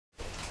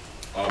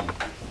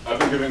I've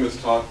been giving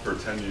this talk for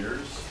 10 years.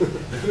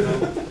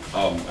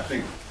 I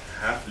think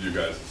half of you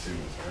guys have seen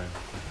this,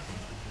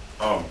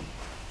 right?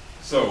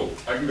 So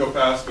I can go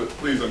fast, but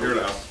please, I'm here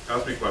to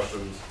ask me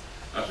questions.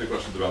 Ask me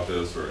questions about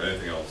this or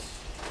anything else.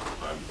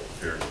 I'm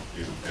here to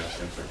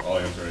answer. I'll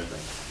answer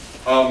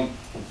anything.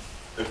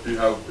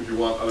 If you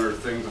want other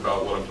things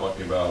about what I'm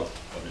talking about,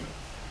 let me know.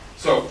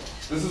 So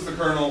this is the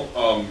kernel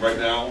right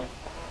now.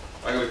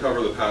 I'm going to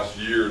cover the past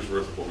year's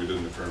worth of what we did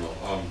in the kernel.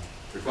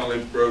 We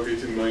finally broke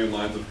 18 million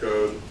lines of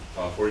code,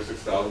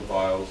 46,000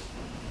 files.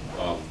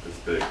 It's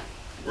big.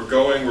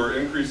 We're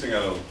increasing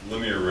at a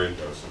linear rate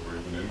though, so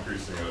we've been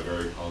increasing at a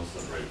very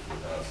constant rate for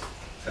the past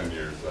 10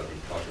 years that I've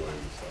been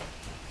calculating this stuff.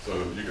 So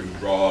you can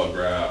draw a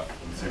graph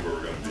and see where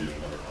we're going to be in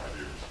another 5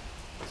 years.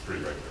 It's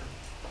pretty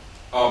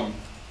regular.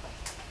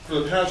 For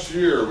the past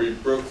year, we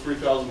broke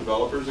 3,000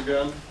 developers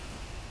again.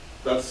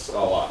 That's a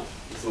lot.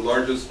 It's the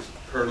largest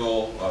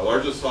kernel,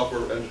 largest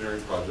software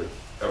engineering project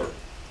ever.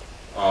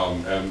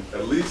 And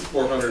at least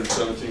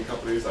 417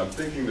 companies. I'm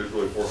thinking there's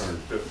really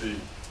 450.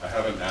 I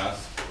haven't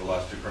asked the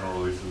last two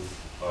kernel releases,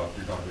 a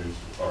few companies,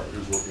 or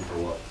who's working for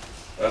what.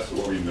 That's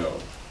what we know.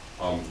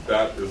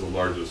 That is the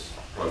largest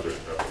project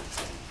ever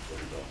that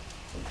we've done.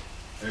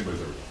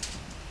 Anybody's ever done.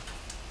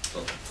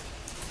 So,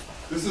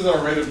 this is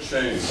our rate of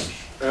change.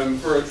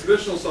 And for a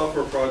traditional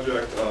software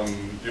project,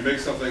 you make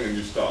something and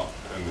you stop,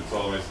 and it's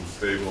all nice and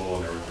stable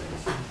and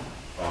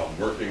everything's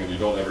working and you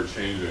don't ever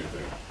change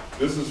anything.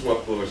 This is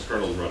what the Linux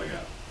kernel is running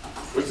at,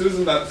 which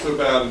isn't that so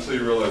bad until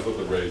you realize what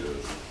the rate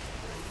is.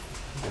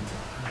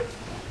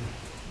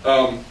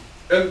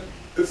 And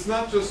it's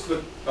not just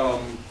the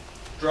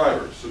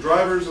drivers. So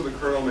drivers of the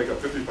kernel make up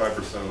 55%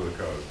 of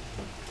the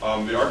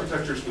code. The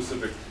architecture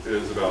specific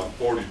is about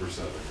 40% of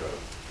the code.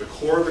 The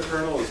core of the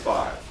kernel is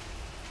 5%.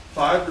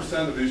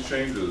 5% of these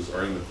changes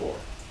are in the core.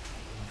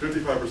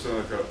 55%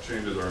 of the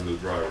changes are in the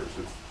drivers.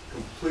 It's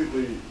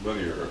completely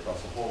linear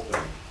across the whole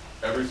thing.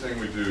 Everything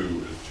we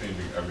do is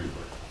changing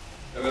everywhere.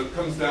 And it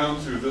comes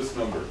down to this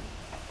number.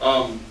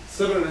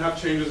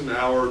 7.5 changes an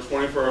hour,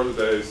 24 hours a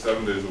day,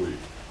 7 days a week.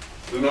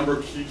 The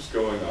number keeps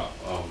going up.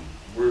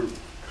 We're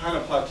kind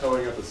of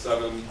plateauing at the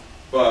 7,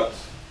 but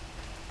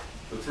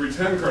the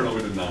 310 kernel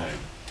we did 9.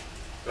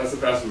 That's the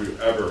fastest we've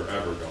ever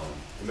gone.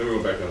 And then we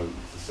went back down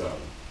to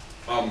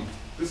 7.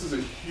 This is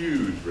a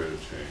huge rate of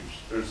change.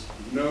 There's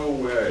no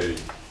way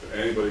that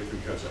anybody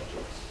can catch up to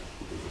us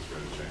with this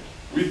rate of change.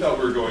 We thought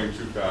we were going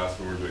too fast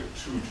when we were doing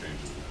 2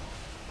 changes an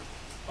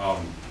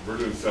hour. We're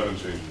doing 7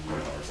 changes an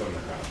hour,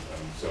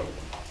 7.5. So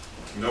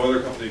no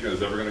other company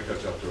is ever going to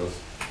catch up to us.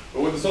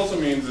 But what this also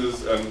means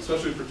is, and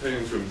especially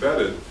pertaining to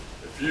embedded,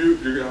 if you're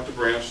going to have to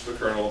branch the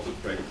kernel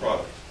to make a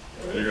product,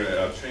 and you're going to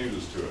add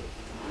changes to it.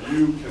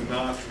 You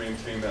cannot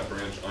maintain that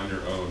branch on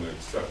your own and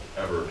expect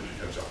ever to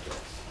catch up to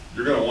us.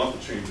 You're going to want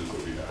the changes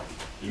that we have.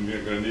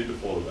 You're going to need to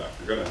fold it back.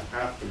 You're going to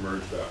have to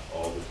merge that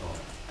all the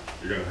time.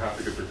 You're going to have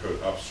to get your code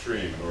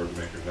upstream in order to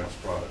make your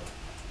next product,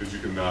 because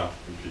you cannot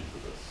compete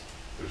with this.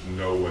 There's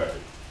no way.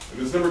 And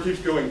this number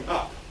keeps going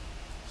up.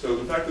 So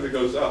the fact that it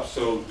goes up,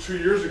 so 2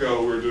 years ago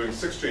we were doing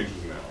 6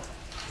 changes an hour.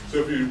 So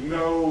if you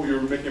know you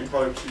were making a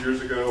product 2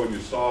 years ago and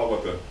you saw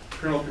what the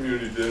kernel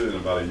community did in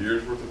about a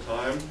year's worth of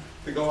time,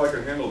 think, oh, I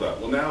can handle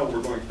that. Well, now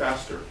we're going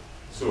faster.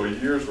 So a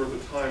year's worth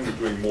of time you're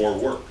doing more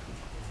work.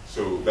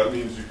 So that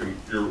means you're going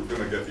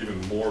to get even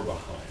more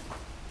behind.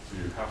 So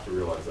you have to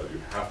realize that. You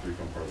have to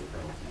become part of the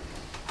kernel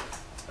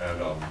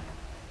community. And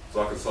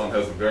Zaka-san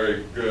has a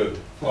very good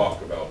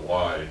talk about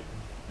why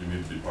you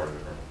need to be part of the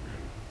kernel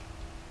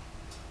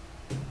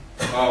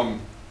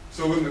community.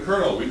 So in the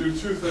kernel, we do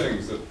 2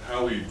 things that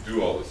how we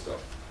do all this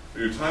stuff.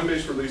 We do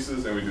time-based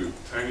releases and we do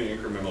tiny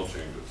incremental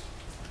changes.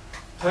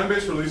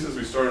 Time-based releases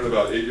we started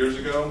about 8 years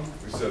ago.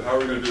 We said, how are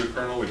we going to do the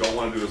kernel? We don't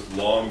want to do this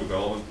long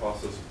development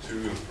process of 2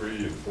 and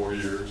 3 and 4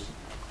 years.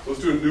 So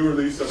let's do a new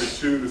release every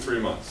 2 to 3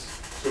 months.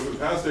 So for the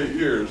past 8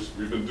 years,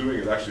 we've been doing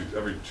it actually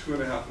every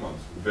 2.5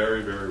 months,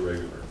 very, very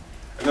regular.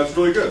 And that's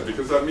really good,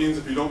 because that means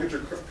if you don't get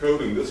your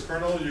code in this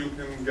kernel, you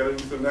can get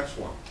it into the next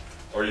one,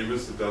 or you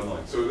miss the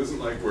deadline. So it isn't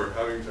like we're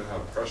having to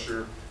have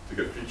pressure to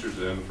get features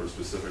in for a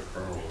specific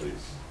kernel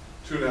release.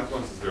 2.5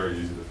 months is very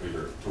easy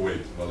to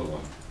wait another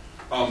one.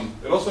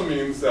 It also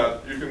means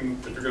that you can,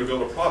 if you're going to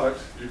build a product,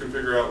 you can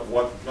figure out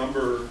what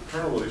number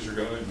kernel release you're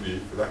going to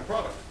need for that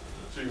product.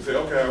 So you can say,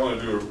 okay, I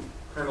want to do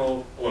a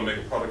kernel, I want to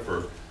make a product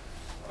for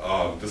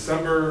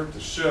December to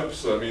ship,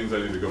 so that means I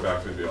need to go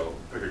back to maybe I'll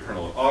pick a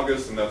kernel in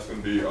August, and that's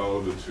going to be,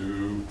 the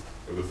 2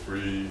 or the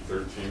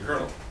 3.13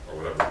 kernel, or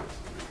whatever it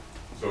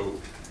is. So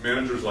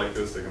managers like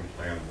this, they can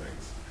plan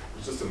things.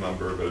 It's just a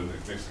number, but it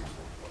makes things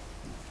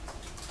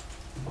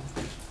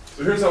work.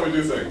 So here's how we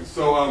do things.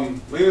 So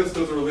Linus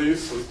does a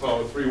release, let's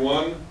call it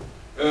 3.1, and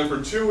then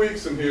for 2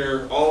 weeks in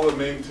here, all the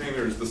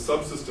maintainers, the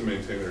subsystem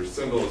maintainers,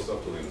 send all the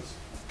stuff to Linus.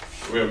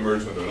 We have a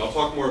merge window, and I'll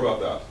talk more about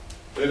that.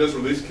 Then he does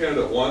release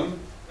candidate 1,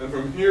 and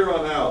from here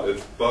on out,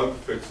 it's bug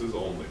fixes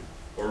only,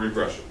 or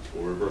regressions.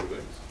 We'll revert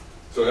things.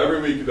 So every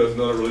week he does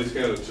another release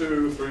candidate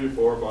 2, 3,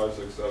 4, 5,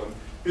 6, 7.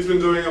 He's been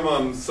doing them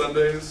on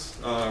Sundays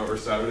or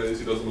Saturdays.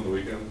 He does them on the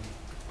weekend.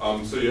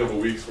 So you have a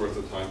week's worth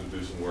of time to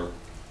do some work.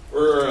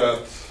 We're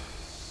at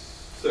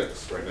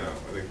 6 right now.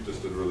 I think you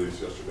just did a release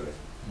yesterday.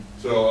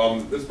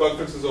 So it's bug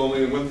fixes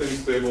only, and when things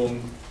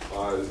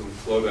stabilize and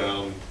slow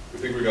down, we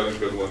think we got a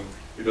good one.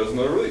 He does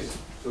another release.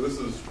 So this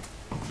is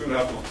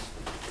 2.5 months.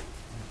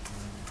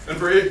 And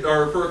for a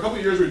couple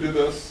of years we did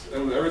this,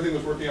 and everything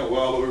was working out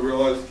well, but we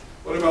realized,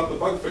 what about the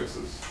bug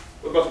fixes?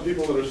 What about the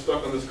people that are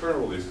stuck on this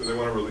kernel release because they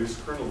want to release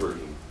kernel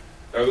version?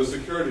 Are the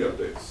security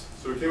updates?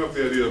 So we came up with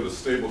the idea of the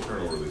stable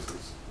kernel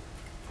releases.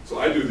 So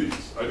I do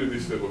these. I do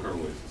these stable kernel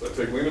releases. I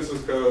take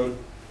Linus's code,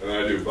 and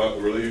then I do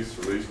release.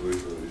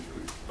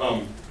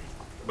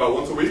 About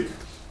once a week,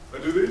 I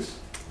do these.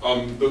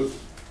 The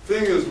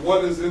thing is,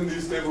 what is in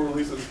these stable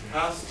releases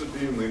has to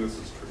be in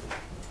Linus's tree.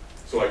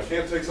 So I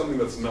can't take something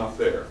that's not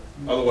there.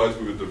 Otherwise,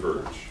 we would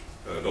diverge.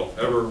 And I don't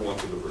ever want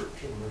to diverge.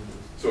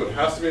 So it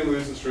has to be in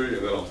Linus's tree,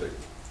 and then I'll take it.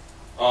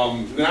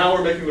 Now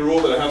we're making the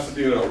rule that it has to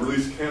be in a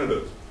release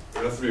candidate.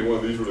 It has to be in one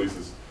of these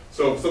releases.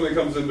 So if something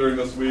comes in during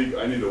this week,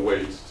 I need to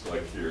wait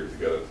like here to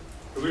get it.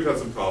 Because we've had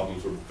some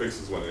problems where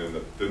fixes went in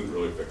that didn't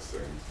really fix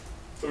things.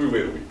 So we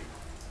wait a week.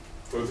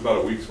 So it's about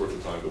a week's worth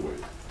of time to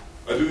wait.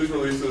 I do these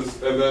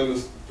releases, and then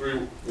this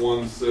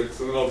 3.1.6,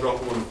 and then I'll drop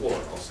them on the floor.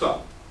 I'll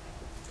stop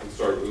and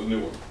start with a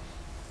new one.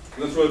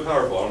 And that's really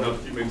powerful. I don't have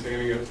to keep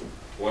maintaining it,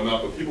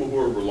 whatnot, but people who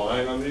are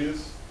relying on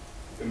these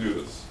can do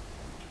this.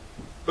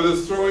 But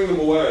it's throwing them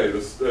away.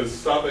 This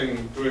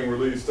stopping doing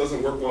release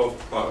doesn't work well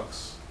for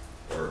products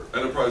or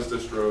enterprise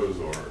distros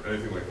or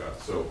anything like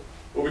that. So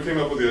what we came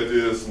up with the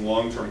idea is some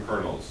long-term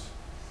kernels.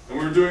 And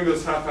we were doing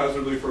this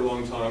haphazardly for a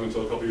long time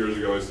until a couple years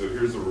ago I said,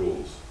 here's the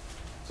rules.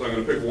 So I'm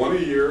going to pick one a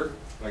year,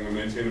 and I'm going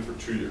to maintain it for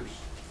 2 years.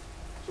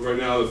 So right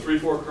now the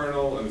 3.4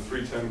 kernel and the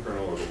 3.10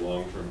 kernel are the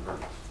long-term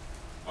kernels.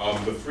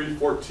 The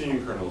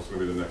 3.14 kernel is going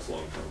to be the next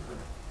long-term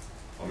kernel.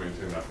 I'll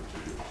maintain that for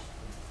 2 years.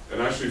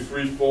 And actually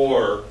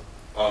 3.4,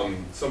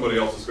 somebody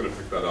else is going to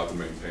pick that up and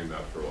maintain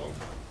that for a long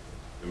time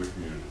in the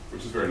community,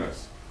 which is very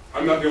nice.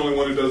 I'm not the only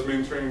one who does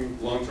maintain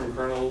long-term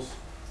kernels.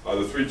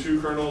 The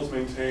 3.2 kernel is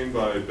maintained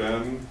by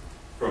Ben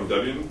from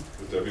Debian,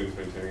 because Debian's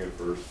maintaining it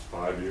for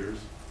 5 years.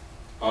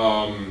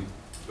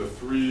 The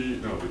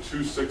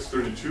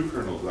 2.6.32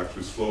 kernel is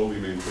actually slowly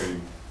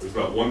maintained. There's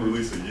about one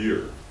release a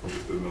year. We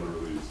just did another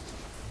release.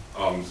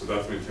 So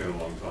that's maintained a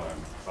long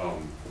time.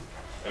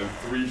 And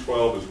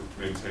 3.12 is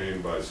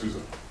maintained by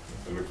Susan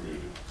in the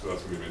community. So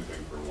that's going to be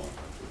maintained for a long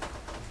time too.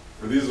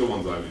 Or these are the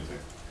ones I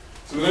maintain.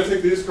 So then I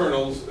take these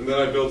kernels, and then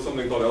I build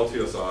something called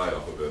LTSI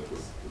off of it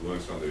with the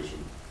Linux Foundation.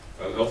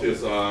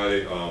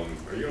 LTSI, are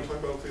you going to talk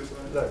about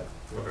LTSI? No. Okay,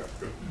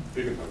 good.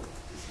 You can talk about it.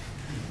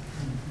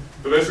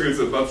 But basically, it's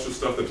a bunch of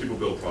stuff that people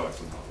build products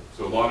on top of.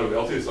 So a lot of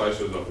LTSI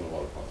shows up in a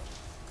lot of products.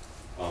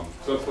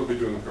 So that's what we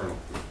do in the kernel.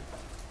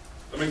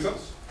 That make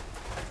sense?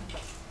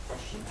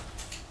 Questions?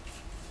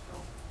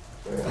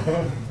 No.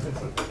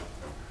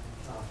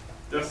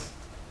 Yes?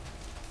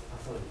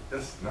 Sorry.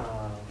 Yes? No.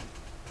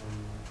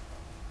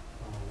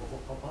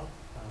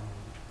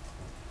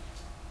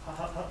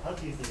 How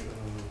do you think,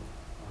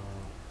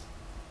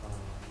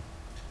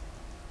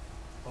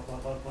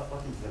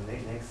 what is the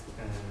next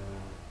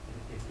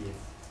FPS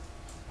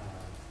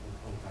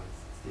on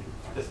still?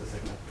 Just a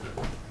second.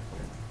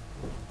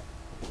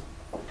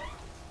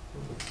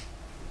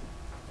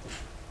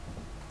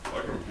 I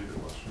can repeat the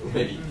question.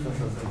 Maybe.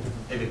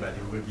 Everybody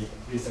will be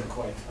listen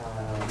quiet.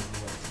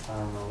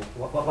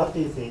 What do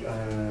you think,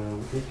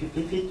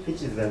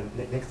 which is the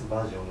next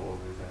version of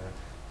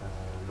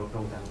the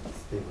long-term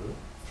stable?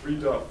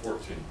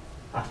 3.14.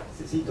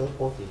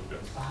 3.14.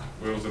 Yes.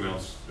 It was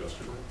announced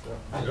yesterday.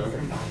 I Yeah. don't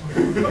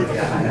know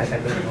that.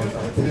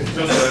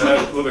 Just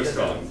at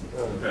LinuxCon.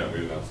 Yeah, we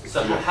announced it. So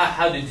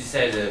how did you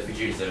decide which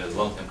is the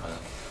long-term kernel?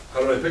 How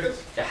did I pick it?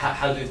 Yeah,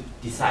 how do you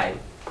decide?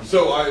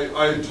 So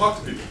I talk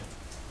to people.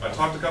 I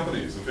talk to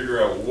companies and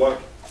figure out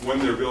when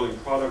they're building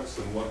products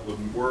and what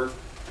wouldn't work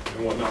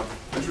and whatnot.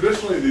 And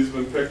traditionally these have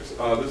been picked,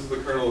 this is the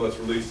kernel that's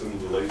released in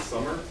the late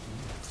summer.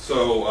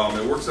 So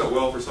it works out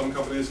well for some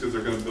companies because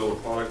they're going to build a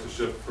product to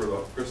ship for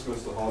the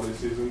Christmas, the holiday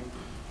season.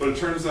 But it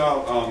turns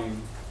out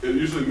it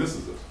usually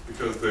misses it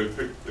because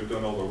they've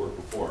done all their work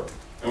before.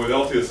 And with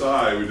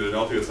LTSI, we did an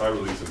LTSI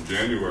release in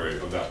January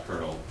of that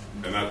kernel,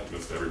 and that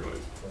missed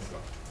everybody.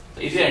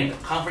 Is there any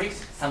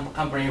conflicts? Some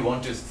company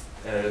want to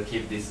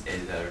keep this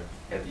as a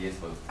LTS,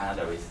 but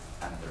another is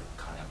another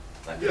kernel.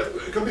 Like Yeah,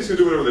 companies can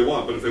do whatever they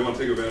want, but if they want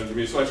to take advantage of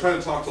me, so I try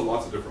to talk to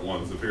lots of different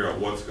ones to figure out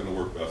what's going to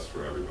work best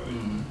for everybody.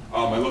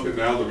 I look at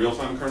now the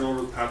real-time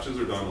kernel patches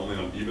are done only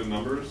on even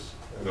numbers.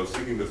 And I was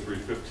thinking the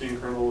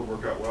 3.15 kernel would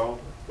work out well,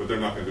 but they're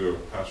not going to do a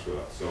patch for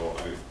that, so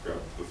I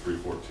grabbed the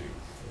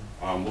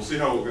 3.14. We'll see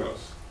how it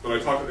goes. But I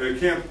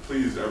can't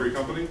please every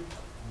company,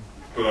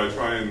 but I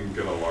try and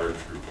get a large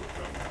group of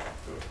them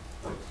to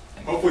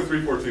hopefully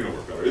 3.14 will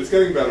work better. It's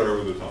getting better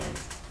over the time,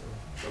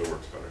 but it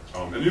works better.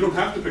 And you don't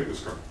have to pick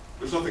this kernel.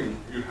 There's nothing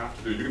you have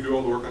to do. You can do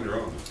all the work on your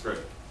own. It's great.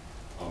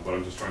 But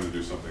I'm just trying to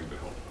do something to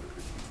help other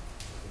people.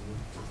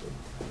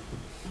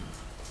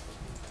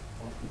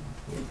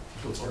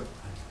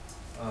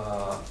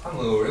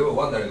 한국 레벨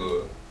 1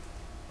 달고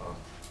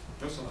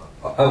Yes, sir.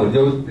 I'm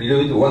little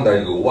bit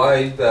wondering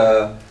why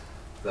the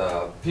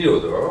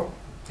period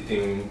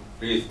between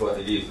release by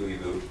release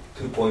is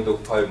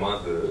 2.5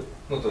 months,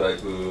 not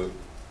like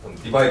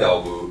divider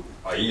of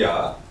a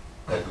year,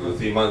 like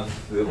 3 months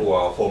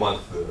or 4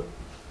 months.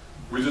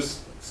 We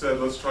just said,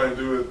 let's try and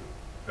do it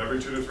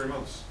every 2 to 3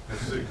 months.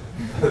 Let's see.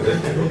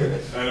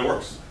 And it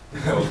works.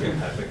 Okay,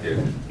 thank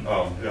you.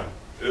 Yeah,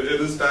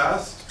 it is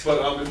fast,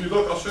 but if you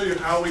look, I'll show you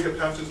how we get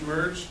patches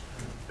merged.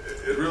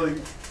 It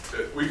really,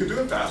 we could do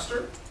it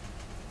faster.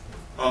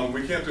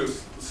 We can't do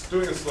it,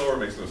 doing it slower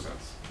makes no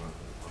sense.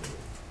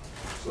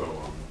 So,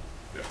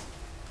 yeah.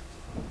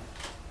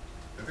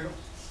 Anything else?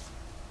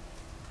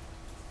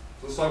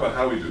 So let's talk about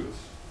how we do this.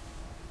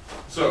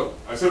 So,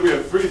 I said we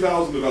have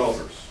 3,000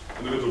 developers,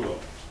 individual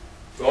developers.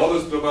 So all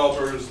those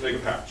developers make a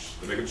patch.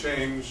 They make a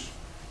change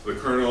to the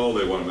kernel,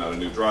 they want to add a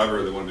new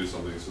driver, they want to do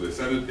something. So they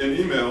send it in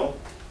email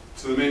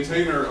to the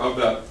maintainer of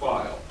that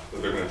file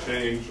that they're going to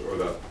change or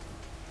that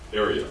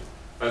area.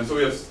 And so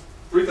we have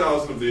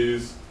 3,000 of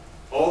these.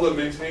 All the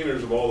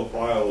maintainers of all the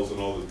files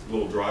and all the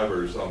little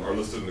drivers are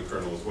listed in the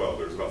kernel as well.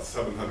 There's about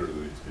 700 of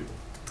these people.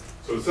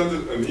 So it sends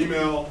an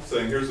email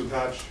saying, here's the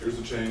patch, here's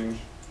the change,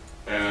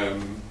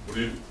 and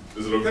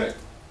is it okay?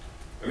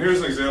 And here's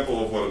an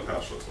example of what a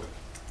patch looks like.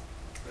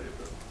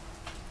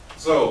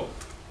 So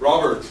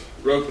Robert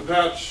wrote the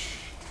patch.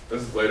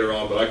 This is later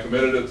on, but I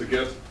committed it to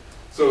Git.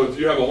 So if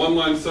you have a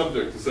one-line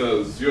subject that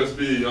says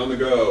USB on the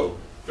go,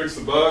 fix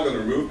the bug on the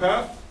remove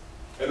path,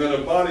 and then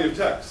a body of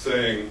text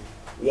saying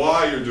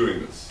why you're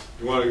doing this.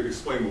 You want to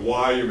explain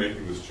why you're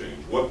making this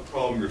change, what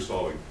problem you're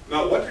solving.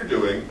 Not what you're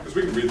doing, because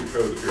we can read the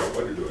code to figure out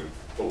what you're doing,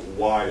 but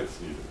why it's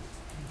needed.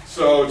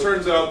 So it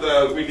turns out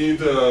that we need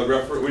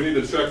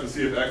to check to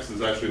see if X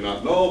is actually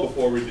not null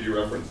before we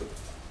dereference it.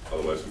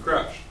 Otherwise we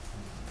crash.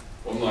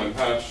 One-line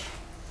patch.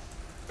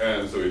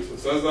 And so he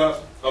says that.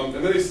 And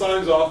then he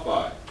signs off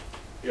by.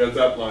 He has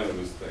that line of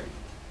his thing.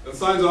 And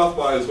signs off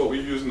by is what we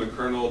use in the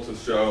kernel to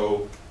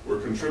show we're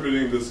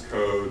contributing this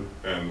code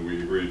and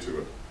we agree to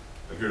it.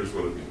 And here's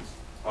what it means.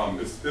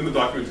 It's in the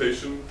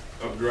documentation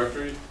of the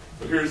directory,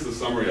 but here's the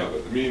summary of it.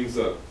 It means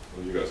that,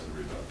 well, you guys can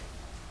read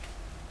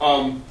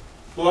that.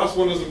 The last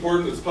one is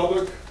important. It's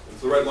public.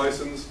 It's the right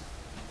license.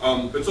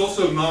 It's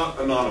also not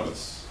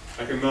anonymous.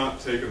 I cannot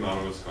take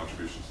anonymous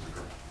contributions to the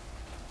kernel.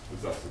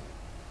 It's that simple.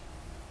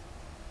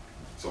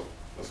 So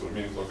that's what it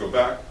means. I'll go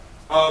back.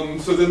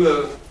 So then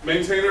the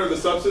maintainer of the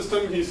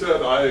subsystem, he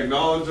said, I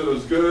acknowledge that it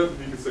was good.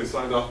 He could say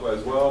signed off by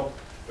as well.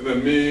 And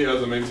then me,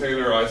 as a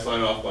maintainer, I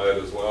sign off by it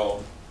as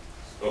well.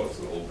 Oh, it's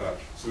an old patch.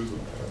 Susan.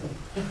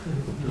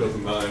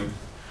 2009.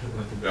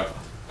 Yeah.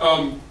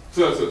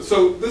 So that's it.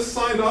 So this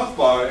signed off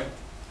by,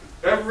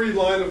 every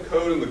line of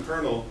code in the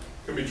kernel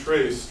can be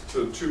traced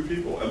to 2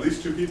 people, at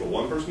least 2 people.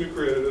 One person who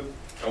created it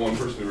and one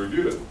person who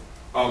reviewed it.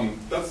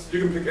 You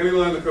can pick any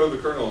line of code in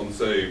the kernel and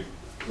say,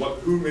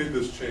 who made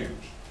this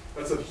change?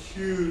 That's a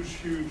huge,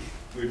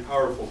 hugely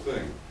powerful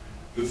thing.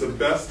 It's the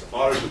best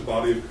audited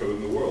body of code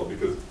in the world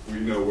because we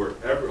know where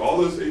all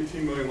those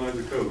 18 million lines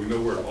of code, we know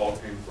where it all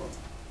came from.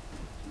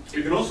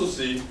 You can also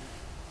see,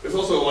 it's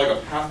also like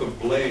a path of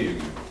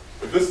blame.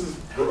 If this is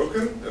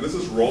broken and this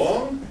is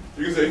wrong,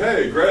 you can say,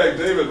 hey, Greg,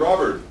 David,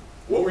 Robert,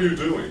 what were you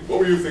doing? What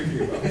were you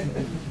thinking about?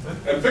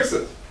 And fix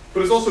it.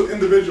 But it's also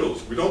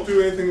individuals. We don't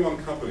do anything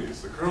among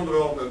companies. The kernel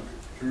development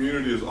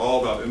community is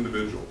all about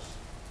individuals.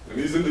 And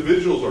these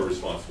individuals are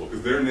responsible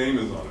because their name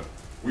is on it.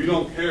 We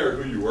don't care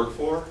who you work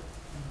for.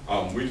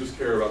 We just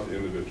care about the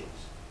individuals.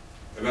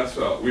 And that's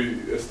how we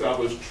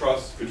establish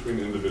trust between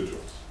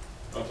individuals.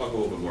 I'll talk a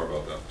little bit more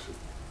about that too.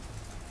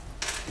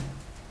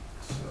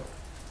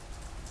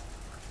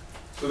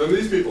 So then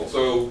these people,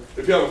 so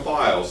if you have a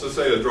file, so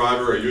say a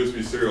driver, a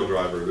USB serial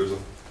driver, there's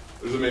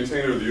a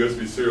maintainer of the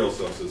USB serial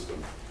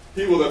subsystem.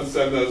 He will then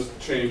send those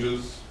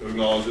changes,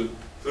 acknowledge it,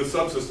 to the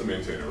subsystem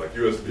maintainer, like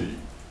USB.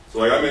 So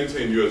like I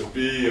maintain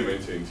USB, I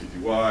maintain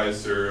TTY,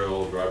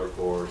 serial, driver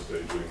core,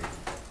 staging,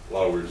 a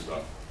lot of weird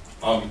stuff.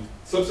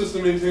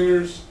 Subsystem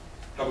maintainers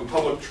have a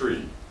public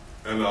tree.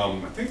 And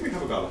I think we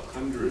have about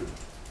 100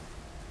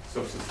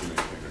 subsystem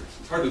maintainers.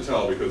 It's hard to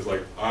tell because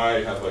like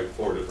I have like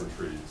 4 different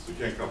trees, so you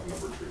can't count the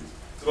number of trees.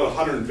 It's about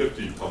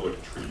 150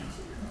 public trees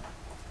that we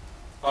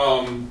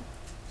have.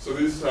 So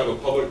these have a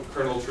public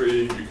kernel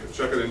tree you can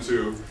check it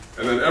into,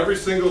 and then every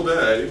single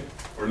day,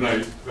 or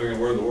night, depending on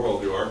where in the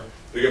world you are,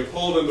 they get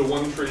pulled into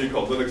one tree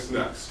called Linux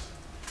Next.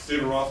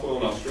 Stephen Rothwell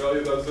in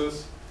Australia does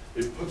this.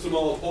 He puts them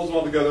all, pulls them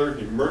all together,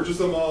 he merges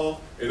them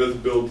all, and he does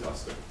build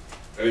testing.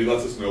 And he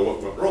lets us know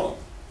what went wrong.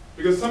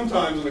 Because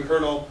sometimes in the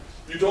kernel,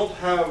 you don't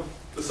have,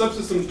 the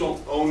subsystems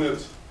don't own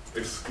it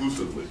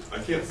exclusively. I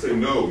can't say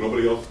no,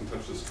 nobody else can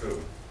touch this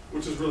code,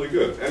 which is really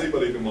good.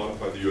 Anybody can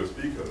modify the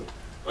USB code.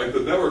 Like the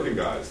networking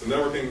guys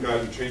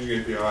are changing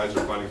APIs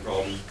or finding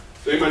problems.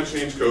 They might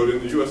change code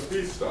in the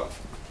USB stuff.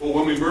 Well,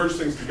 when we merge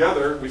things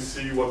together, we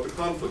see what the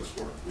conflicts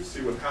were. We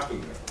see what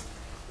happened there.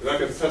 And that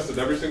gets tested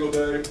every single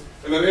day.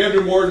 And then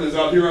Andrew Morton is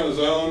out here on his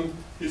own.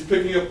 He's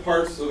picking up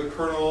parts of the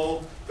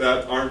kernel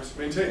that aren't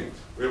maintained.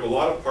 We have a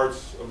lot of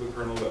parts of the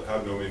kernel that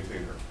have no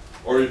maintainer.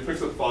 or he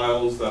picks up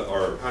files that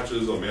are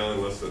patches on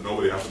mailing lists that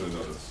nobody happened to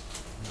notice.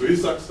 So he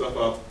sucks stuff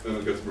up, and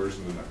it gets merged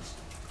in the next.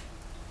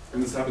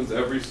 And this happens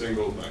every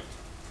single night,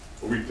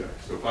 a weekday,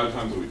 so 5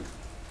 times a week.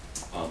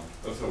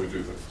 That's how we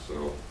do things.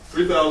 So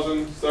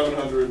 3,000,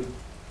 700,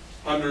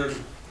 100, and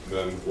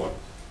then 1.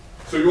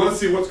 So you want to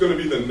see what's going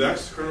to be the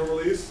next kernel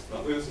release,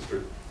 not Linus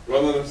history.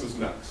 Well, Linus is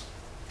next.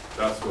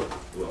 That's what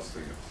the last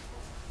thing is.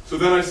 So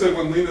then I said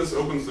when Linus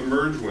opens the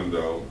merge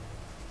window,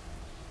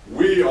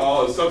 we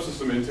all, as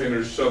subsystem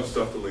maintainers, shove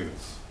stuff to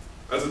Linus.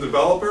 As a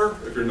developer,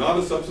 if you're not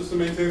a subsystem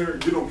maintainer,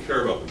 you don't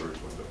care about the merge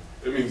window.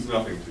 It means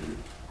nothing to you.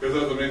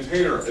 Because as a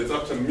maintainer, it's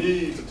up to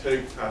me to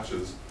take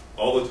patches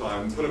all the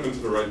time, put them into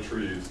the right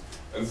trees,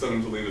 and send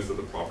them to Linus at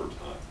the proper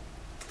time.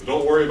 So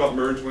don't worry about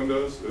merge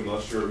windows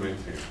unless you're a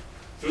maintainer.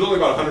 There's only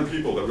about 100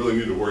 people that really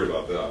need to worry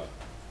about that.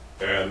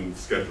 And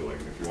scheduling,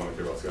 if you want to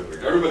care about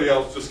scheduling. Everybody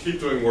else, just keep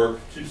doing work,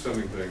 keep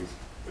sending things.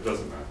 It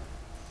doesn't matter.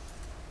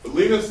 But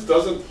Linus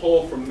doesn't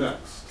pull from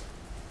next.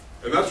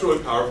 And that's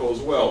really powerful as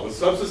well. The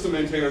subsystem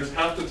maintainers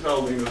have to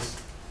tell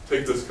Linus,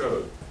 take this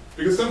code.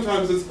 Because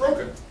sometimes it's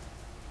broken.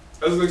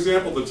 As an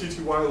example, the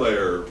TTY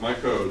layer, my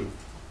code,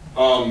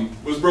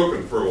 was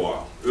broken for a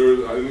while.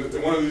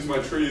 In one of these, my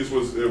trees,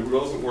 it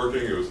wasn't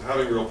working, it was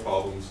having real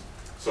problems.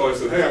 So I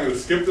said, hey, I'm going to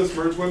skip this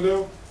merge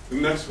window, the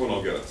next one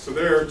I'll get it. So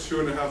there,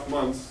 2.5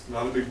 months,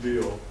 not a big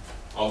deal.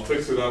 I'll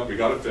fix it up, we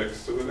got it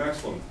fixed, so the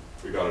next one,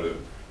 we got it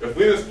in. If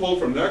Linus pulled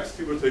from next,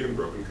 he would have taken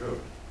broken code.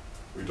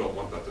 We don't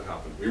want that to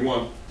happen. We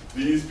want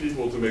these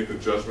people to make the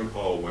judgment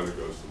call when it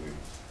goes to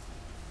Linus.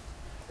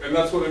 And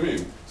that's what I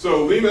mean.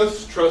 So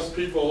Linus trusts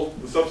people,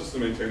 the subsystem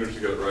maintainers, to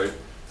get it right.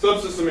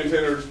 Subsystem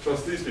maintainers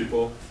trust these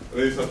people,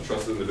 and they just have to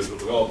trust individual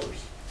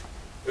developers.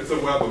 It's a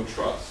web of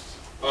trust.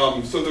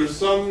 So there's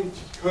some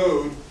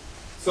code,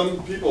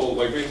 some people,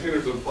 like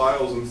maintainers of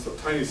files and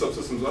tiny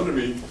subsystems under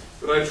me,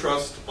 that I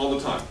trust all the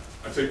time.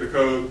 I take the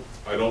code,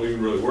 I don't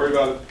even really worry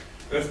about it.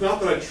 And it's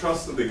not that I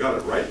trust that they got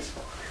it right.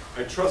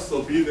 I trust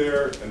they'll be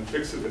there and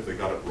fix it if they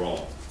got it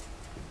wrong.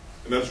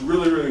 And that's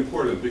really, really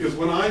important, because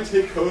when I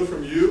take code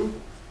from you,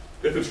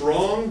 if it's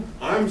wrong,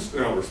 I'm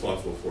now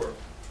responsible for it,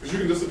 because you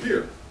can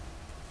disappear.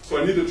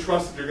 So I need to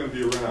trust that you're going to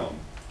be around.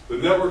 The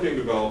networking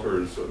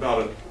developers,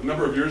 about a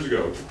number of years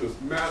ago, took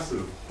this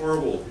massive,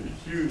 horrible,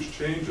 huge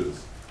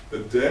changes. The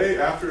day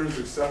after it was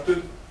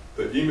accepted,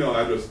 the email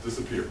address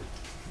disappeared.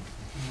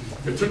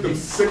 It took them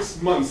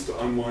 6 months to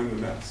unwind the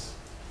mess.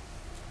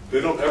 They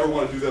don't ever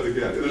want to do that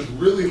again. It is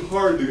really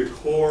hard to get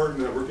core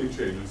networking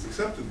changes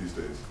accepted these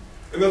days.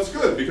 And that's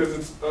good, because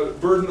it's a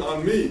burden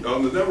on me,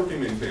 on the networking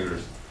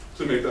maintainers,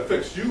 to make that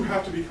fix. You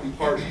have to become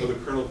part of the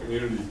kernel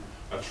community,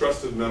 a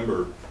trusted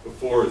member,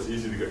 before it's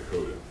easy to get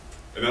code in.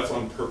 And that's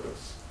on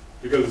purpose,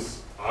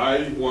 because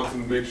I want to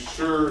make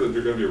sure that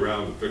you're going to be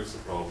around to fix the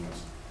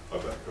problems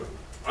of that code.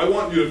 I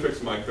want you to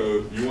fix my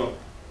code, you want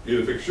me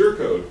to fix your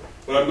code,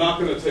 but I'm not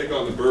going to take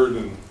on the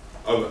burden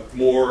of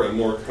more and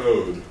more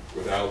code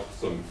without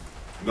some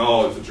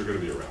knowledge that you're going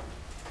to be around.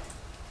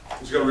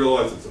 You've got to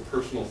realize it's a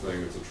personal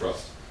thing, it's a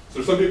trust. So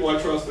there's some people I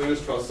trust, they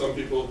just trust some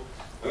people,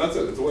 and that's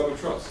it, it's a web of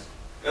trust.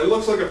 And it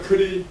looks like a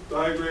pretty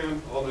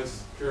diagram, all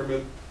nice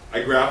pyramid. I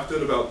graphed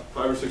it about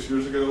 5 or 6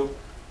 years ago.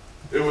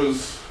 It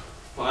was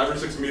 5 or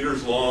 6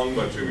 meters long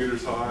by 2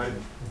 meters high.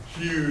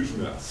 Huge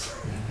mess,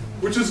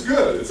 which is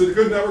good. It's a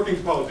good networking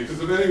topology,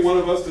 because if any one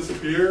of us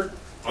disappear,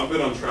 I've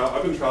been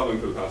traveling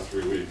for the past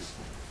 3 weeks.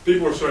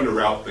 People are starting to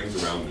route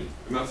things around me,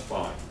 and that's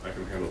fine. I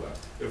can handle that.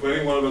 If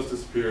any one of us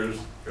disappears,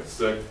 gets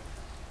sick,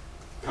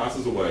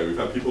 passes away, we've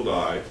had people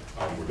die,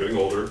 we're getting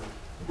older,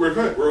 we're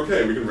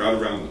okay. We can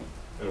route around them,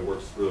 and it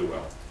works really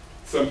well.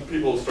 Some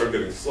people start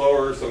getting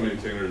slower. Some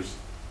maintainers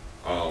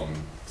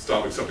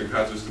stop accepting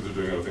patches because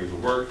they're doing other things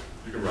with work.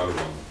 You can route around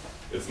them.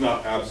 It's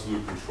not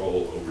absolute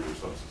control over your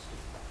subsystem.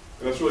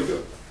 And that's really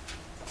good.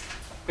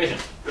 Question.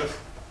 Yes?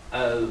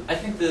 I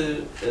think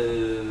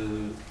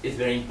it's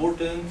very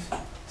important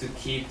to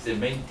keep the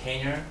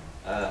maintainer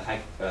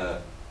high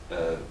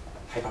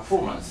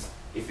performance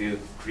if you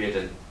create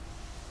a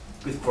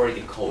good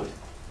quality code.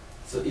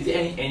 So is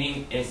there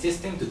any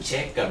system to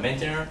check a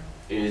maintainer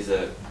is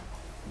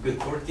good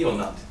quality or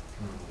not?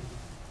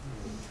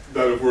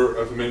 That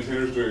if the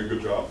maintainer is doing a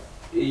good job?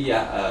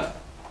 Yeah.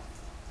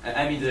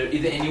 I mean,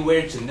 is there any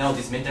way to know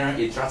this maintainer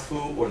is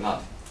trustful or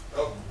not?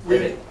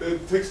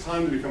 It takes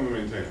time to become a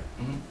maintainer.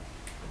 Mm-hmm.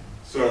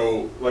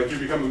 So, like, you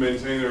become a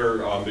maintainer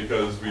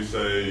because we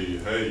say,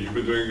 hey, you've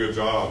been doing a good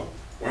job.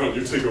 Why don't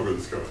you take over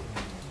this code?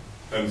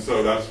 And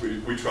so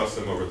we trust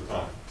them over the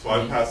time. So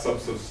I've passed some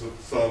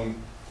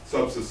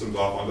subsystems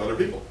off onto other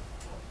people.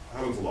 It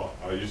happens a lot.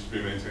 I used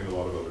to maintain a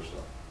lot of other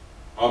stuff.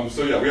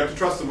 So yeah, we have to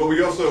trust them, but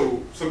we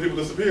also, some people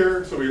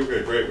disappear, so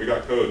okay, great, we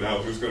got code, now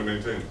who's going to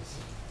maintain this?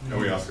 And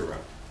we ask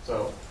around.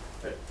 So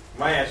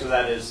my answer to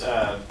that is,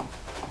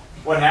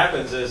 what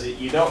happens is that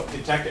you don't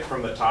detect it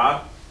from the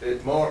top.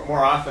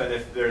 More often,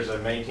 if there's a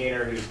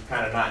maintainer who's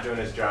kind of not doing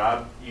his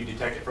job, you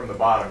detect it from the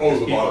bottom. Oh,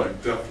 the bottom,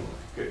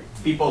 definitely.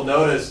 People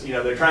notice,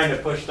 they're trying to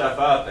push stuff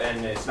up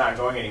and it's not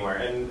going anywhere.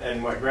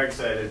 And what Greg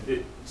said,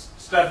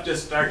 stuff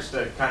just starts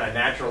to kind of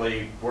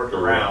naturally work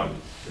around.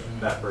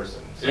 that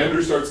person. So-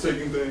 Andrew starts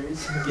taking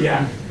things.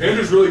 Yeah.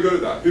 Andrew's really good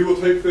at that. He will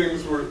take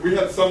things where we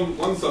had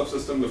one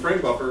subsystem, the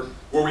frame buffer,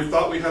 where we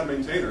thought we had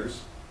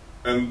maintainers,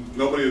 and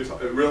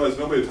realized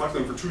nobody had talked to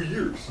them for 2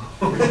 years.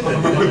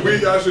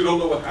 We actually don't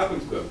know what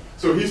happened to them.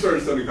 So he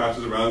started sending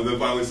patches around, and then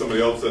finally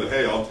somebody else said,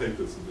 hey, I'll take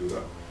this and do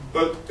that.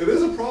 But it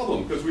is a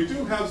problem, because we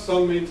do have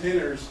some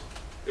maintainers,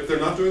 if they're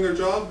not doing their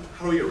job,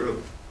 how do we get rid of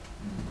them?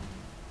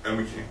 And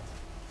we can't.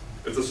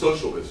 It's a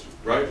social issue,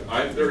 right?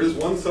 There is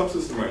one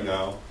subsystem right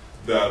now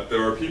that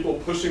there are people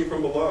pushing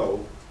from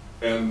below,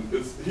 and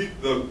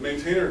the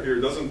maintainer here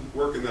doesn't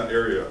work in that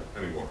area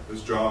anymore.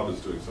 His job is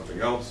doing something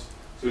else,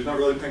 so he's not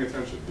really paying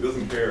attention. He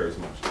doesn't care as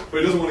much, but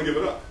he doesn't want to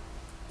give it up.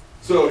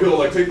 So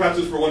he'll take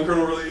patches for one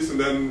kernel release, and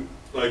then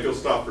he'll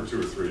stop for 2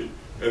 or 3,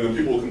 and then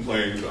people will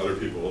complain to other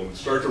people and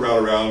start to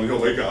route around, and he'll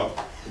wake up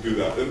and do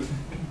that. And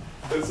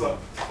it's a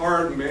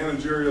hard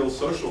managerial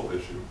social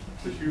issue.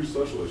 It's a huge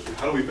social issue.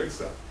 How do we fix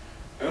that?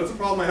 And that's a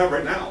problem I have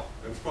right now.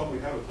 It's a problem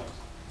we have at times.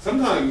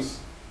 Sometimes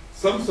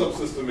some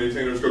subsystem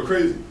maintainers go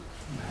crazy.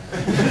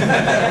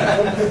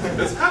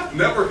 It's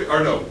networking,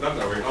 or no, not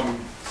networking,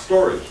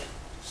 storage.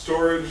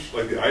 Storage,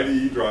 like the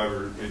IDE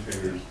driver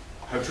maintainers,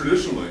 have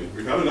traditionally,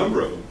 we've had a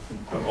number of them,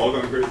 have all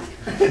gone crazy.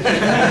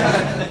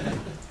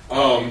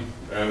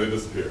 And they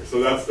disappear.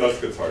 So that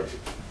gets hard.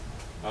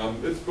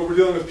 But we're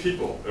dealing with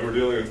people, and we're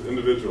dealing with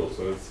individuals,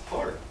 so it's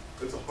hard.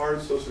 It's a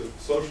hard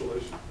social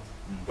issue.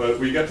 But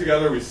we get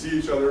together, we see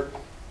each other.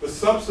 The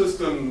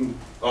subsystem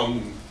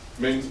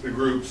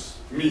groups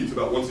meet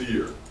about once a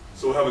year.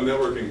 So we'll have a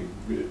networking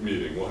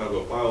meeting, we'll have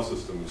a file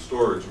system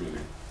storage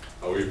meeting.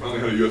 We finally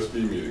had a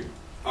USB meeting.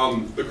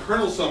 The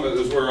kernel summit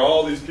is where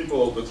all these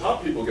people, the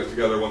top people, get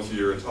together once a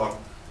year and talk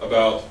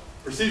about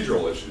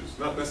procedural issues,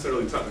 not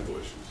necessarily technical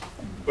issues.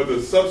 But the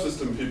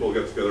subsystem people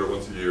get together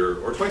once a year,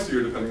 or twice a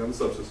year depending on the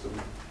subsystem,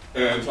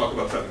 and talk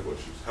about technical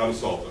issues, how to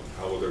solve them,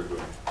 how they're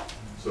doing.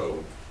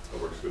 So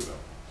that works good now.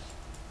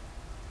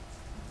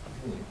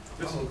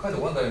 I'm kind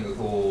of wondering,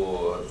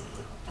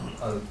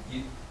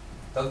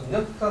 does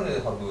Linux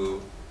kernel have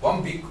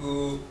one big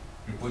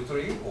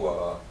repository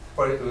or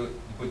separate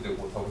repository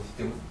for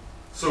subsystems?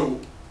 So,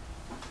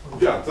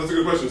 yeah, that's a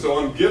good question. So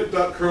on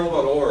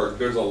git.kernel.org,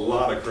 there's a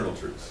lot of kernel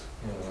trees.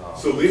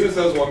 So Linus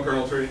has one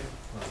kernel tree.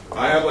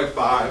 I have like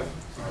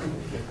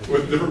 5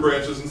 with different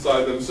branches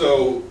inside them.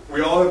 So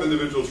we all have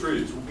individual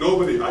trees.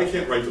 I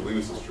can't write to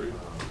Linus's tree.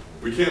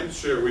 We can't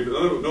share,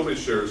 nobody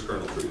shares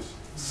kernel trees.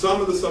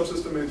 Some of the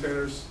subsystem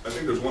maintainers, I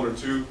think there's 1 or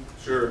 2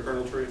 share a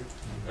kernel tree.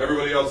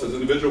 Everybody else has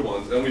individual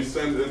ones, and we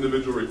send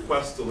individual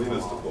requests to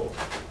Linus to pull.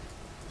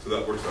 So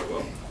that works out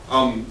well.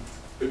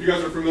 If you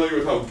guys are familiar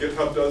with how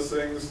GitHub does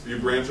things, you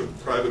branch a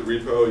private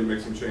repo, you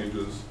make some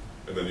changes,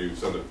 and then you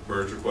send a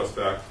merge request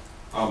back.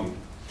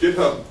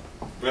 GitHub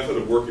method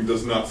of working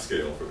does not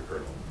scale for the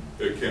kernel.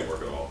 It can't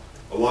work at all.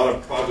 A lot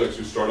of projects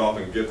you start off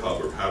in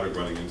GitHub are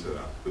running into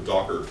that. The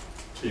Docker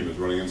team is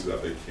running into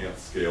that. They can't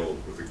scale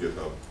with the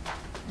GitHub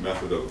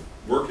method of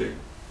working.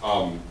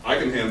 I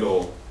can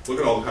handle, look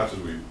at all the patches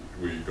we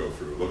go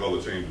through, look at all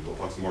the changes. We'll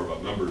talk some more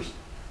about numbers.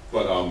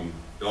 But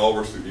it all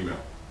works through email.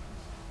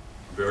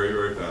 Very,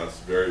 very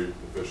fast, very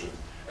efficient.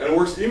 And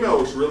email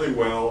works really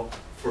well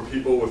for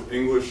people with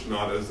English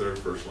not as their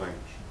first language.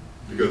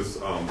 Because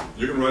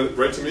you can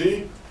write to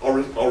me, I'll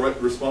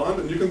respond,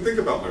 and you can think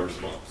about my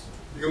response.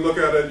 You can look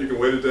at it, you can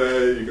wait a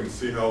day, you can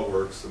see how it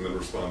works, and then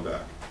respond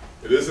back.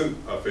 It isn't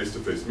a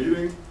face-to-face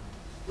meeting,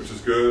 which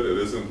is good. It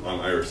isn't on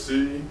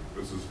IRC,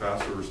 this is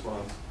faster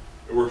response.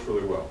 It works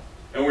really well.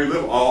 And we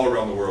live all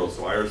around the world,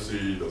 so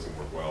IRC doesn't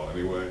work well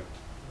anyway.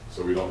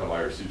 So we don't have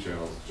IRC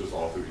channels, it's just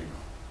all through email.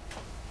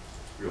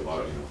 We have a lot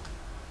of email.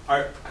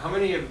 How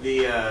many of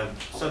the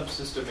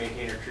subsystem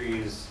maintainer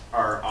trees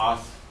are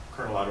off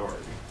kernel.org?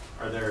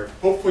 Are there?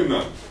 Hopefully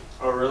none.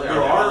 Oh, really?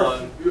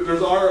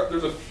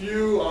 There's a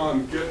few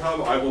on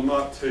GitHub. I will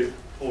not take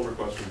pull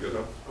requests from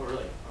GitHub. Oh, really?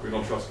 Okay. We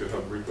don't trust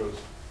GitHub repos.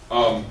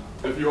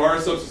 If you are a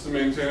subsystem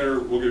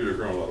maintainer, we'll give you a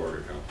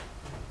kernel.org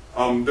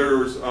account.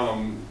 There's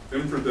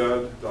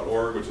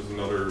infradead.org, which is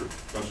another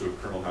bunch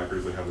of kernel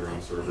hackers. They have their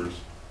own servers.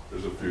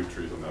 There's a few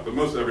trees on that, but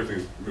most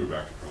everything's moved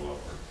back to kernel.org.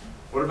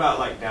 What about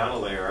like down a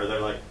layer? Are there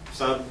like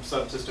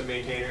subsystem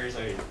maintainers?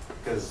 I mean,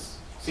 because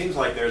it seems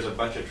like there's a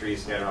bunch of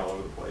trees scattered all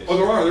over the place. Oh,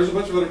 there are. There's a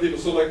bunch of other people.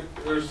 So like,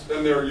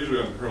 and they're usually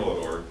on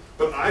kernel.org.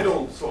 But I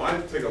don't. So I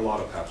take a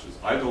lot of patches.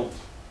 I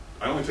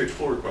only take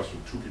pull requests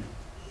from 2 people,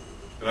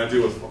 and I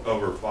deal with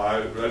over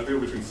 5. I deal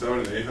between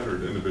 700 and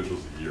 800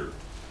 individuals a year.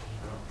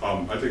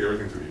 I take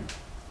everything through email.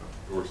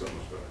 It works out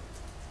much better.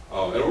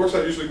 And it works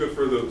out usually good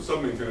for the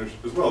sub-maintainers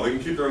as well. They can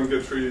keep their own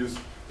Git trees.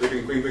 They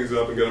can clean things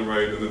up and get them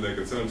right, and then they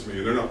can send them to me,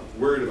 and they're not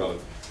worried about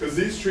it. Because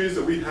these trees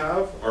that we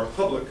have are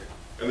public,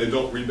 and they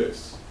don't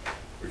rebase.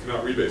 We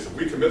cannot rebase. If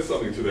we commit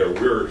something to there,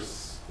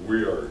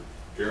 we are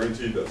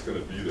guaranteed that's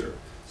going to be there.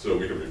 So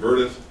we can revert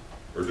it,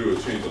 or do a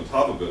change on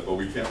top of it, but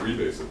we can't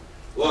rebase it.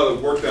 A lot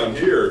of work down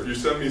here, if you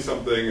send me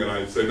something and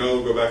I say,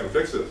 no, go back and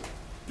fix it,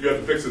 you have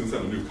to fix it and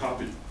send a new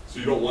copy. So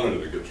you don't want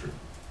it in a Git tree.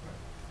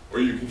 Or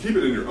you can keep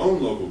it in your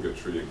own local Git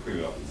tree and clean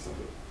it up and send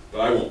it.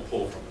 but I won't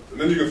pull from it.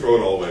 And then you can throw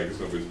it all away because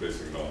nobody's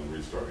basing it on and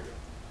restarting it.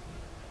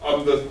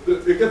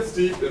 It gets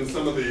deep in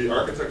some of the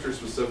architecture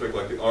specific,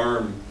 like the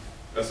ARM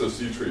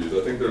SoC trees.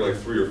 I think they're like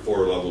 3 or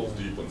 4 levels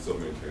deep on some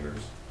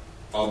maintainers.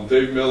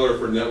 Dave Miller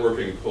for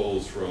networking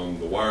pulls from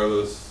the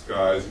wireless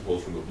guys, he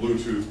pulls from the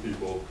Bluetooth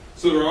people.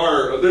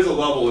 So there's a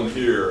level in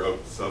here of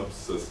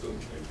subsystem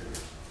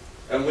maintainers.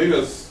 And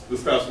Linus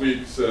this past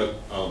week said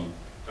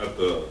at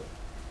the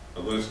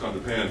LinuxCon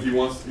Japan, he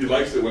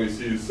likes it when he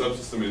sees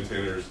subsystem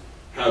maintainers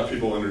have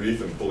people underneath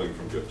them pulling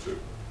from Git 2.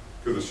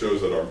 Because it shows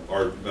that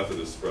our method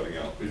is spreading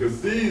out.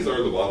 Because these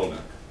are the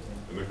bottleneck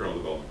in the kernel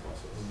development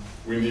process.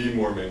 We need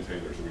more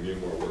maintainers and we need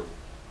more work.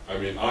 I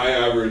mean, I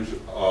average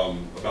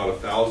about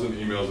 1,000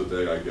 emails a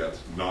day I get,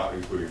 not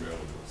including mailing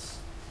lists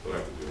that I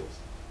have to deal with.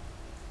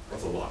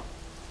 That's a lot.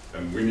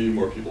 And we need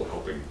more people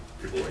helping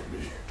people like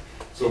me.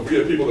 So if we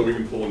have people that we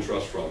can pull and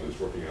trust from, it's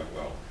working out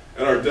well.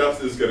 And our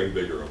depth is getting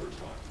bigger over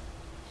time.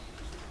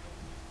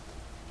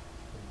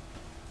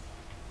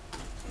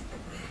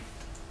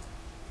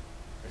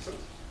 Makes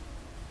sense?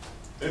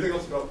 Anything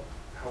else about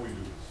how we do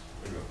this?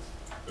 Maybe that's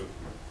it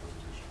for my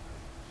presentation.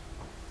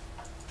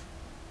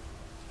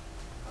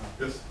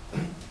 Yes?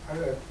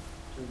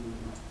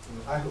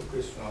 I have a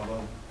question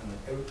about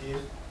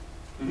LTS.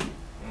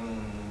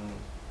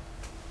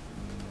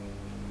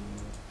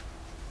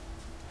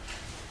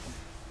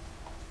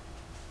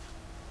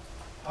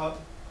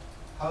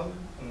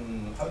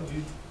 How do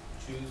you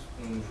choose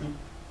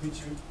which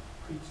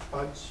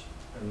patch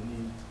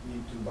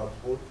need to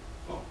backport?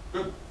 Oh,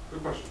 good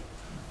question.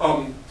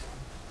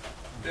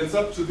 It's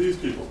up to these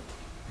people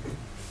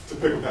to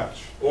pick a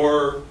patch,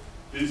 or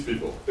these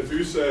people. If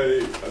you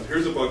say,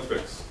 here's a bug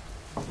fix,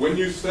 when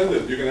you send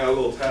it, you can add a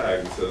little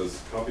tag that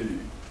says, copy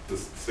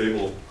this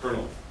stable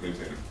kernel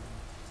maintainer.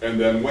 And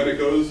then when it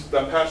goes,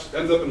 that patch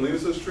ends up in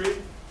Linus's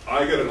tree,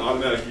 I get an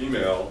automatic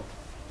email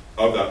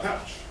of that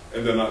patch.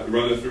 And then I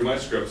run it through my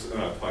scripts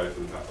and I apply it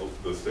to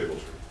the stable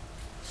tree.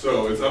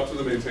 So it's up to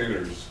the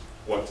maintainers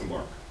what to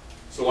mark.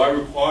 So I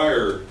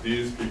require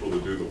these people to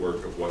do the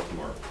work of what to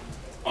mark.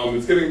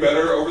 It's getting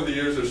better over the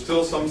years. There's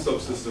still some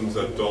subsystems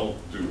that don't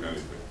do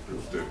anything.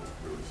 There's stable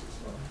releases.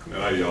 And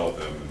I yell at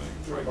them and then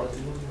try and get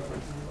them to do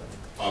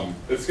better.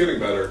 It's getting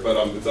better,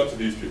 but it's up to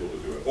these people to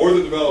do it. Or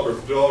the developer.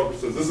 If the developer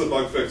says, this is a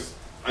bug fix,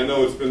 I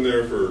know it's been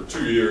there for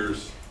 2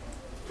 years,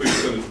 please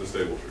send it to the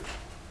stable tree.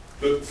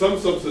 Some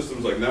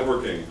subsystems like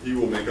networking, he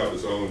will make up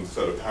his own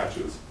set of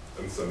patches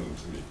and send them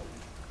to me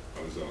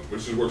on his own,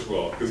 which works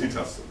well because he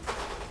tests them.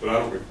 But I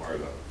don't require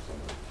that of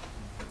somebody.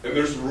 And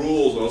there's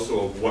rules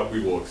also of what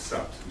we will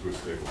accept into a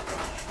stable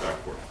patch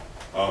backport.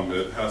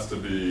 It has to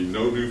be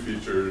no new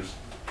features,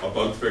 a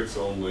bug fix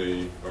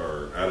only,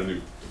 or add a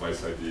new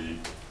device ID,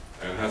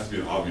 and it has to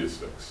be an obvious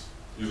fix,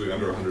 usually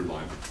under 100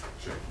 lines of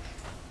change.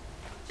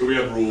 So we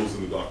have rules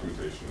in the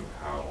documentation of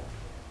how,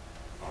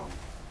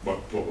 what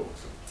we'll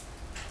accept.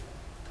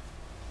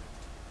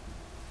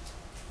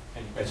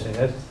 Any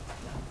questions?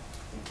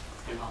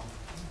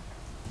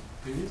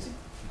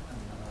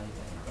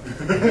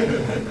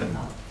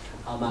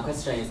 My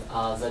question is,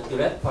 the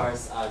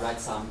developers write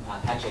some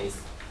patches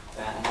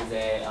and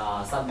they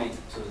submit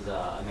to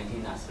the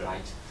maintainers,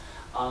 right?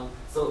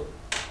 So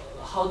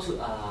how to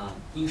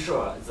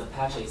ensure the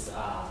patches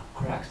are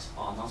correct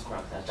or not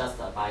correct, just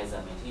by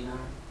the maintainer?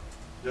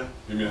 Yeah,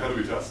 you mean how do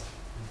we test?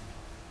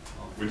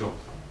 We don't.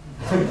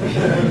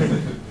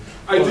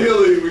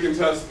 Ideally, we can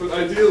test, but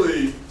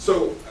ideally,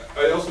 so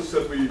I also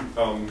said we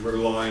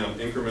rely on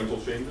incremental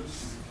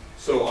changes.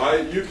 So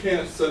you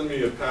can't send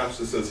me a patch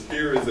that says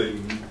here is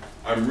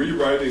I'm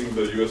rewriting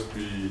the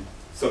USB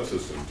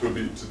subsystem to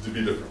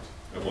be different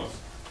at once.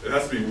 It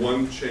has to be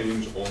one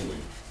change only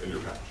in your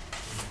patch.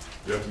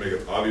 You have to make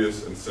it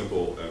obvious and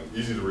simple and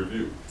easy to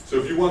review. So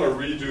if you want to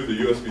redo the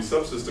USB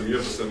subsystem, you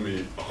have to send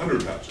me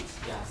 100 patches.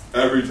 Yes.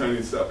 Every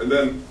tiny step. And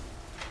then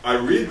I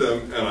read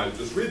them, and I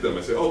just read them.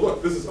 I say, oh,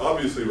 look, this is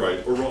obviously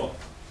right or wrong.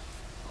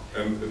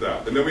 And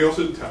that. And then we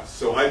also test.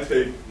 So I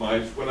take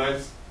when I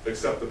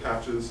accept the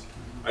patches,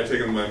 I take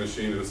them to my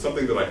machine. If it's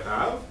something that I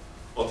have,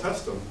 I'll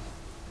test them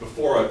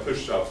before I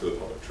push out to the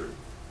public tree.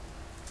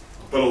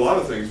 But a lot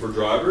of things for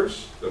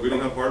drivers that we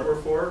don't have hardware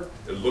for,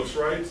 it looks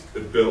right,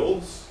 it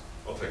builds,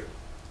 I'll take it.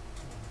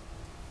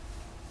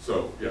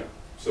 So, yeah.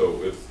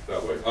 So it's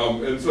that way.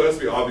 And so it has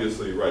to be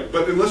obviously right.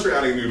 But unless you're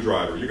adding a new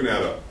driver, you can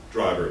add a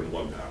driver in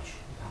one patch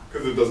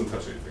because it doesn't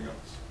touch anything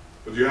else.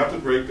 But you have to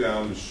break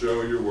down and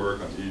show your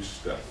work on each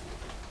step.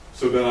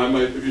 So then I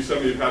might, if you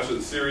send me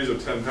a series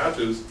of 10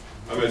 patches,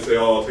 I might say,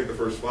 oh, I'll take the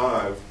first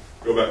 5,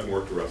 go back and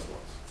work the rest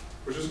once,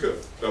 which is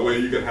good. That way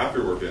you get half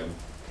your work in and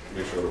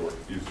make sure it'll work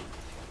easy.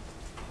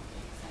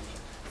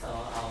 So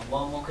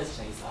one more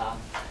question is,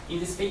 in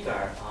this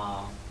figure,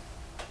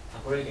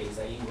 Greg is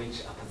in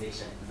which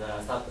position?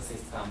 The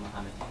subsystem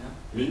maintainer?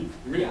 Me?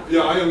 You mean? Yeah.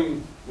 Yeah, I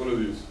am one of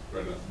these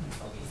right now.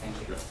 Okay, thank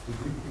you. Yeah.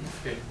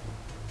 Okay.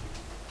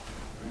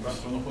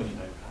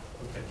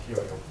 Okay, here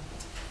we go.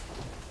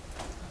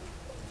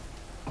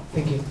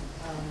 Thank you.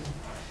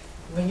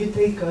 When you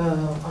take,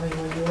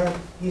 when you are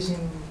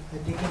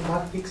taking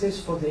bug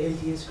fixes for the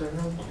LTS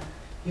kernel,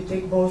 you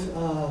take both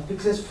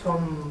fixes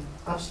from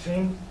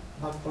upstream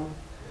backport,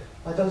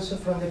 but also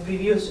from the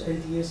previous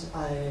LTS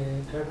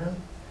kernel.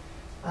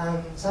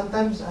 And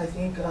sometimes I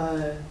think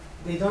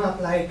they don't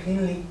apply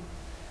cleanly.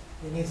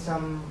 They need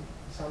some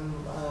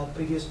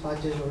previous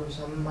patches or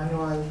some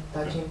manual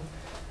touching.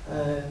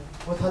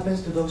 What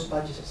happens to those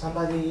patches?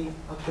 Somebody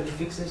actually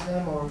fixes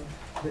them, or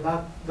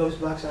those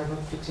bugs are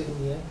not fixed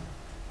in the end?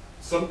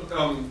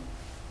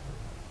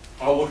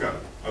 I'll look at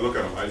them. I look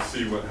at them. I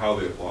see how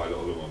they apply to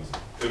other ones.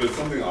 If it's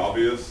something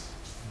obvious,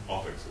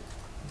 I'll fix it.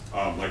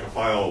 Like a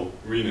file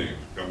rename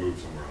got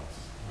moved somewhere else,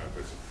 I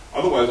fix it.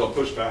 Otherwise, I'll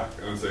push back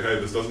and say, hey,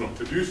 this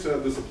doesn't. If you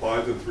said this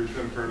applied to the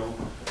 3.10 kernel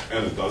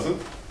and it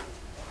doesn't,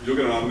 you'll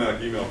get an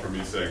automatic email from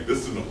me saying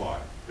this doesn't apply.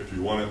 If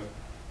you want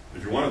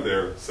it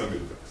there, send me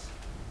the fix.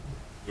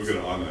 You'll get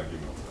an automatic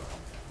email for that.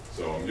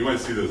 So you might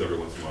see those every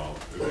once in a while.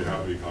 If you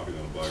have to be copied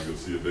on a bug, you'll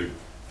see a big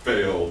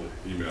failed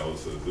email that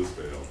says this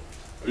failed.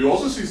 You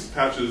also see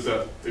patches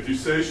that if you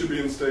say should be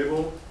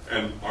unstable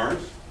and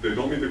aren't, they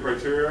don't meet the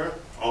criteria,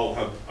 I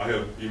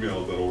have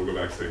emails that will go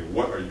back saying,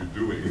 what are you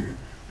doing?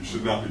 You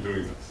should not be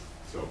doing this.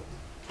 So,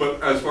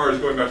 but as far as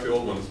going back to the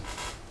old ones,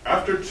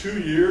 after 2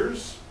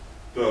 years,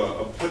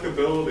 the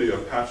applicability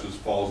of patches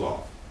falls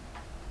off.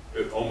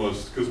 It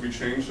almost, because we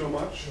change so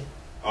much,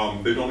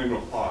 they don't even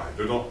apply.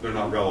 They're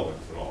not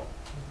relevant at all.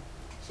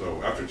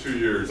 So after 2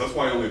 years, that's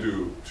why I only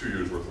do 2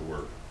 years worth of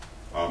work.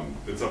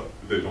 They're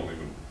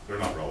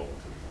not relevant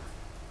anymore.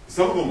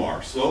 Some of them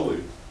are,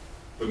 slowly,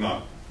 but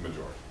not the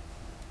majority.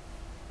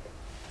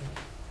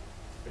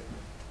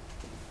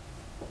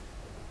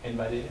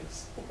 Anybody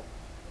else?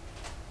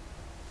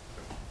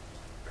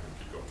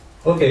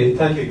 Okay,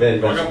 thank you very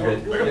much. I got more.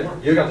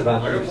 You got the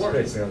band. I got more.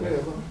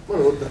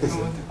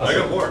 I I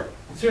got more.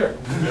 Sure.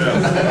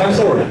 Yeah. I'm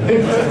sorry.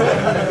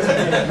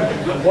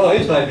 Well,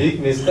 it's my big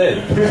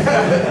mistake.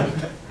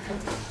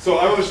 So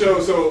I want to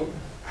show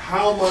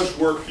how much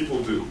work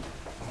people do.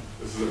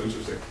 This is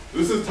interesting.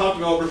 This is top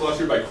developers last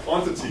year by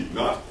quantity,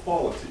 not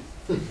quality.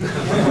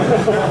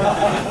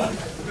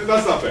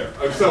 That's not fair.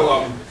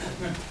 So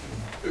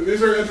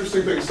these are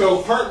interesting things.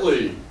 So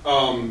Hartley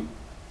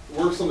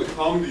works on the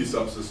COMD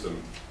subsystem,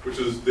 which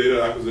is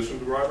data acquisition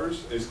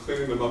drivers, and he's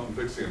cleaning them up and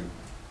fixing them.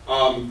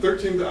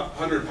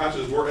 1,300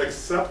 patches were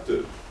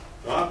accepted,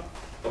 not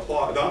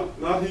applied,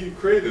 not he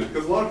created,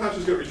 because a lot of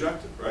patches get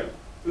rejected, right?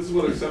 This is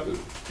what accepted.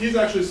 He's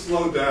actually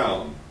slowed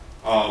down.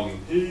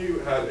 He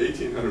had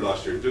 1,800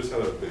 last year. He just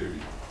had a baby,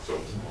 so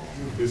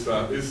he's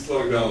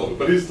slowing down a little bit,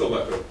 but he's still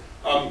that good.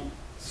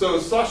 So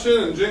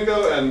Sachin and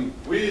Jingo and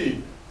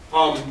we,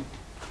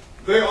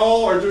 they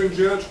all are doing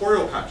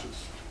janitorial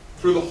patches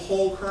through the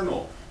whole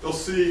kernel. They'll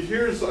see,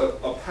 here's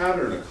a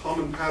pattern, a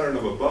common pattern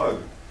of a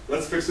bug.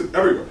 Let's fix it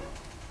everywhere.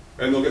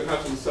 And they'll get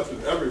patches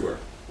accepted everywhere.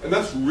 And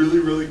that's really,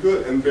 really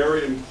good and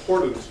very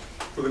important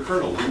for the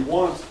kernel. We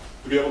want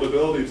to be able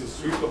to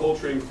sweep the whole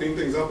tree and clean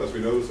things up as we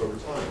notice over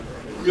time.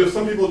 You have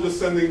some people just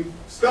sending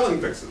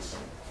spelling fixes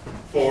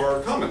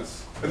for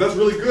comments. And that's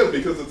really good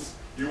because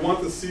you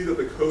want to see that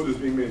the code is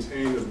being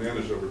maintained and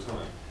managed over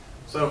time.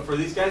 So for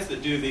these guys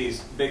that do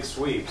these big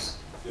sweeps,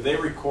 do they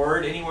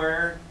record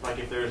anywhere? Like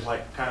if there's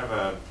like kind of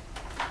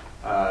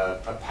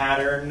a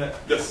pattern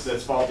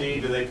that's faulty,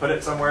 do they put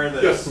it somewhere?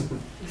 Yes.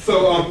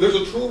 So there's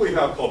a tool we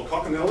have called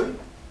Coccinelli,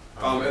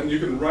 and you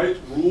can write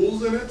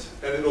rules in it,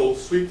 and it'll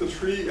sweep the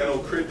tree, and it'll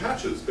create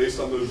patches based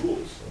on those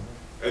rules.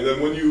 And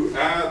then when you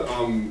add,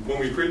 when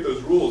we create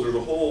those rules, there's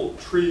a whole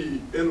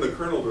tree in the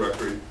kernel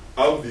directory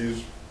of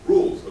these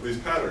rules, of these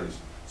patterns.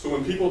 So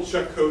when people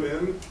check code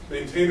in,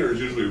 maintainers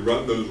usually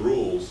run those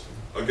rules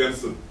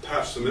against the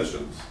patch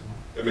submissions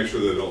and make sure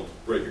they don't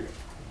break again.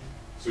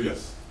 So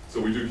yes,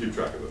 so we do keep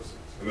track of those things,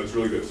 and that's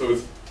really good. So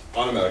it's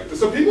automatic.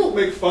 So people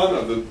make fun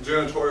of the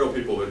janitorial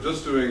people. They're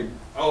just doing,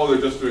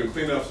 they're just doing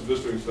cleanups and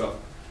just doing stuff.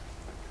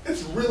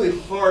 It's really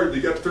hard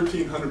to get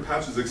 1,300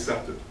 patches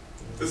accepted.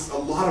 It's a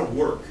lot of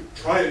work.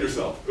 Try it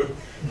yourself.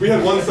 We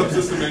had one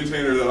subsystem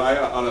maintainer that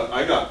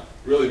I got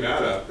really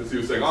mad at because he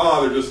was saying,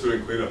 they're just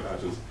doing cleanup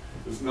patches.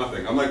 It's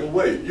nothing. I'm like, well,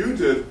 wait, you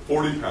did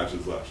 40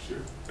 patches last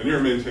year, and you're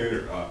a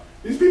maintainer.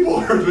 These people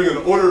are doing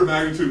an order of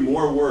magnitude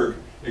more work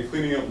and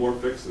cleaning up more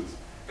fixes.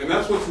 And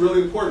that's what's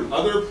really important.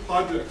 Other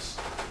projects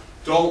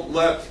don't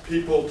let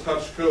people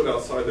touch code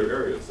outside their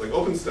areas. Like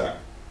OpenStack,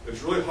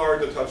 it's really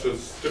hard to touch a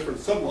different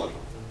submodule,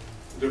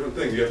 a different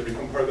thing. You have to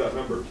become part of that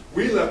member.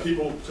 We let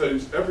people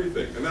change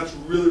everything, and that's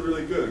really,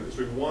 really good because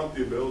we want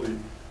the ability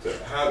to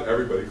have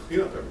everybody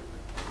clean up everything.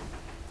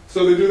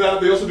 So they do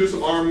that. They also do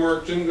some ARM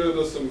work. Jinga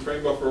does some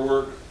frame buffer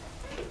work.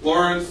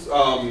 Lawrence,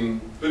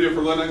 video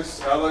for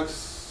Linux.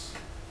 Alex,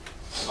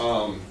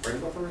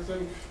 frame buffer, I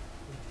think.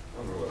 I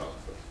don't know what else.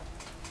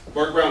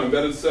 Mark Brown,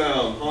 embedded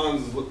sound.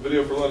 Hans,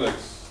 video for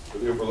Linux.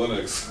 Video for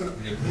Linux.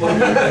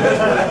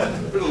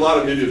 There's a lot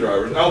of media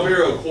drivers.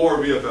 Alvaro, core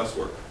VFS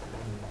work.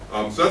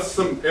 So that's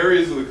some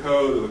areas of the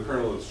code of the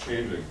kernel that's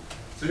changing.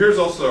 So here's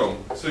also,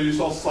 so you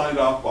saw signed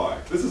off by.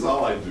 This is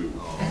all I do.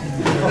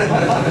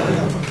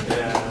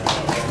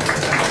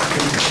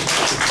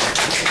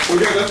 So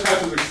again, that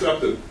patch is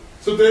accepted.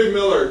 So Dave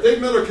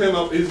Miller came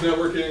up, he's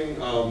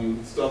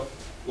networking stuff.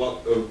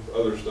 lot of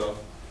other stuff.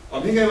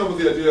 He came up with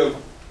the idea of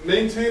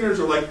maintainers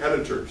are like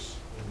editors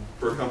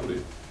for a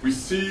company. We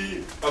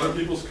see other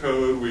people's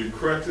code, we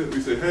correct it,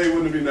 we say, hey,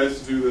 wouldn't it be nice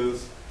to do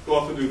this? Go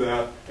off and do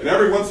that. And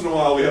every once in a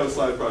while, we have a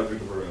side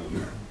project of our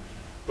own.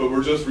 But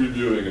we're just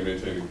reviewing and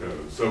maintaining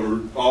code.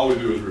 So all we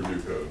do is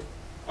review code.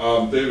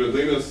 David,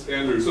 Linus,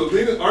 Andrew. So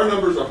Linus, our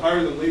numbers are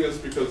higher than Linus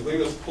because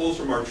Linus pulls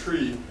from our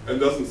tree and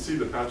doesn't see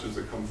the patches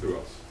that come through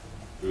us.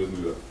 He doesn't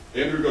do that.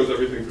 Andrew goes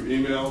everything through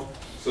email.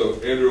 So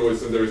Andrew always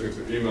sends everything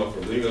through email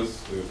from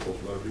Linus. Linus pulls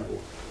from other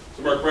people.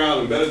 So Mark Brown,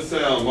 embedded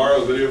sound.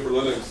 Mario, video for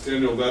Linux.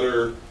 Daniel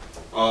Vetter,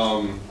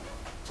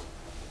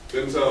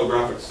 Intel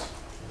graphics.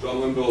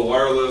 John Linville,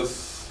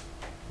 wireless.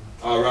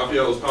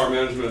 Raphael's power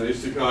management and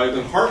HTTP. And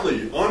then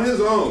Hartley, on his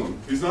own.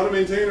 He's not a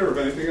maintainer of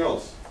anything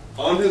else.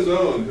 On his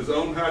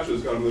own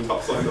patches got him the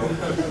top signed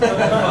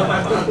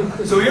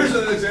off. So here's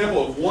an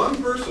example of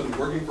one person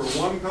working for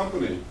one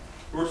company.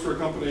 He works for a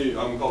company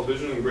called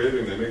Vision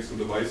Engraving. They make some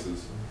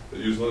devices that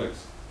use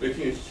Linux,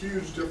 making a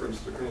huge difference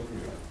to the kernel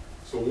community.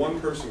 So one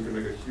person can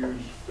make a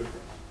huge difference.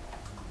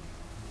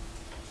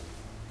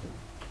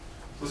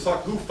 Let's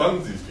talk who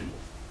funds these people.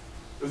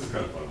 This is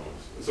kind of fun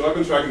always. So I've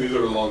been tracking these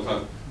over a long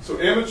time. So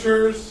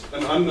amateurs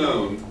and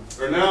unknown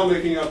are now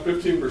making up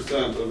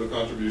 15% of the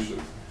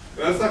contributions.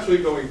 And that's actually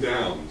going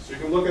down. So you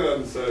can look at it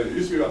and say, it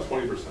used to be about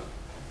 20%.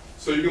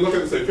 So you can look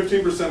at it and say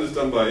 15% is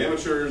done by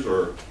amateurs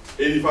or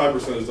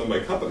 85% is done by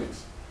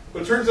companies.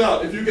 But it turns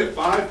out, if you get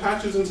 5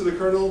 patches into the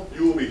kernel,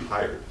 you will be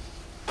hired.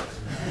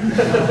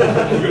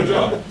 Good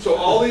job. So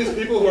all these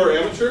people who are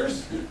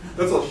amateurs,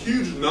 that's a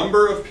huge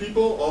number of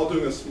people all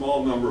doing a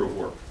small number of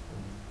work.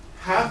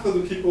 Half of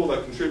the people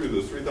that contributed,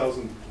 those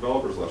 3,000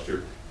 developers last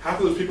year, half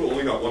of those people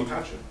only got 1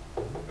 patch in.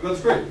 And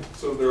that's great.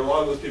 So there are a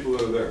lot of those people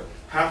that are there.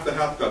 Half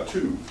got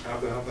 2,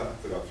 half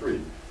got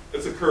 3.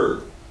 It's a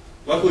curve.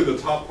 Luckily, the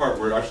top part,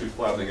 we're actually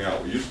flattening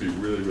out. We used to be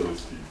really, really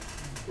steep.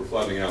 We're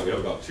flattening out. We have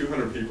about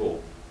 200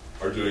 people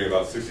are doing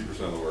about 60%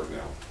 of the work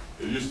now.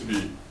 It used to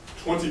be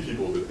 20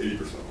 people did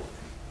 80% of the work.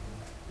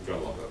 We've got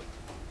a lot better.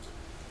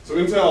 So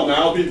Intel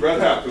now beat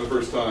Red Hat for the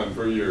first time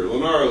for a year.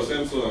 Lenaro,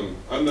 Samsung,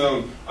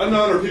 unknown.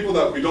 Unknown are people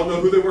that we don't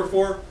know who they work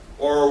for,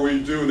 or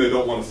we do and they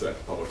don't want to say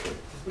publicly,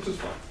 which is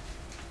fine.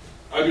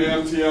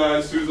 IBM,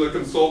 TI, SUSE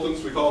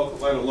consultants, we call it,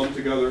 line of lump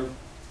together.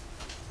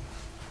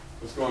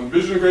 Let's go on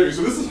Vision Engraving.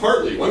 So this is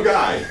Hartley, one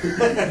guy.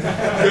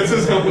 Gets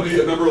his company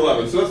at number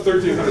 11. So that's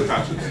 1,300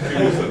 patches.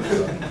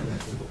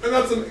 And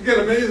that's, again,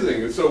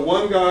 amazing. So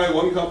one guy,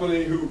 one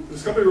company,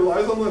 his company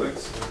relies on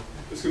Linux,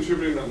 is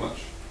contributing that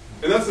much.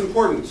 And that's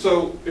important.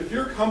 So if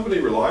your company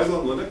relies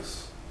on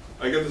Linux,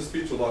 I give this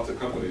speech a lot to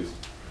companies,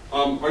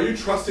 are you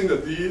trusting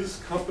that these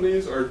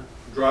companies are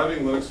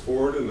driving Linux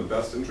forward in the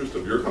best interest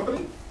of your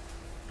company?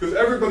 Because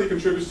everybody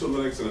contributes to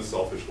Linux in a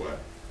selfish way.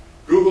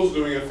 Google's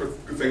doing it for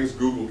things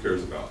Google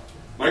cares about.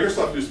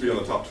 Microsoft used to be on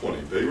the top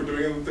 20. They were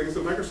doing the things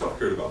that Microsoft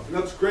cared about. And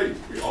that's great.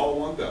 We all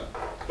want that.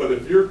 But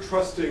if you're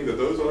trusting that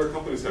those other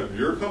companies have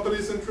your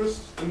company's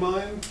interest in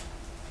mind,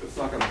 it's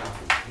not going to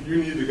happen.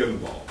 You need to get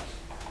involved.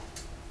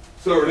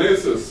 So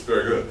Renesas,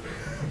 very good.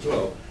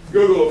 Well,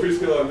 Google,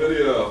 Freescale,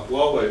 NVIDIA,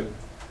 Huawei.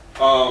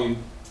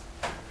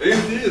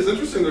 AMD is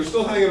interesting. They're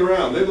still hanging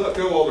around. They let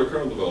go all their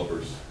kernel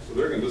developers. So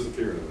they're going to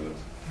disappear in a minute.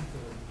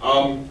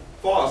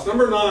 FOSS,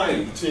 number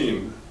 9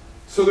 team.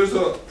 So there's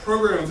a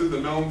program through the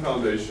GNOME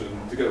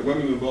Foundation to get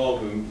women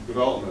involved in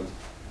development.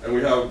 And we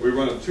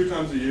run it 2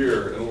 times a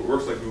year, and it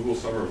works like Google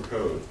Summer of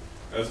Code.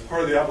 And as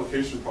part of the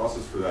application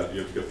process for that, you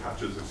have to get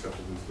patches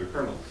accepted into the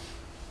kernel.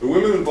 The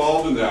women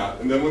involved in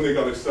that, and then when they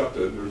got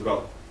accepted, there was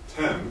about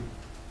 10,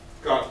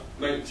 got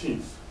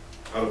 19th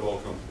out of all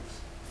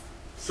companies.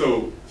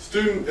 So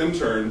student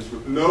interns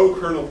with no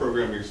kernel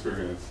programming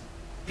experience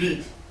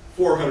beat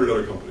 400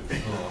 other companies.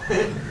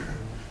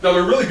 Now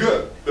they're really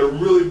good. They're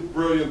really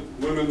brilliant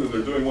women and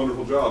they're doing a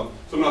wonderful job.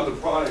 So I'm not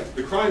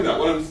decrying that.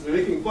 What I'm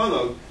making fun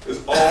of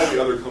is all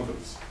the other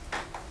companies.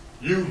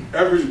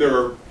 There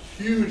are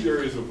huge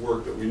areas of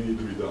work that we need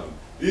to be done.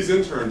 These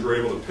interns were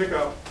able to pick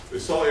up, they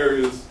saw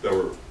areas that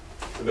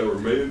were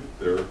made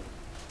there,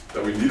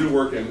 that we needed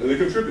work in, and they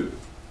contributed.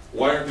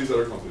 Why aren't these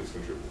other companies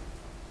contributing?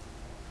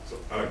 So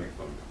I don't make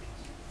fun of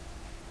companies.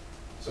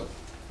 So,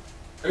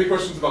 any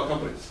questions about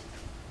companies?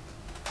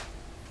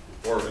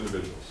 Or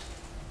individuals?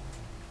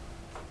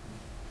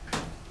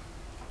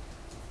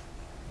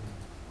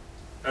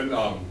 And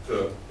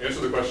to answer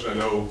the question, I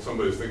know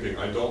somebody's thinking,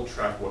 I don't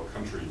track what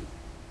country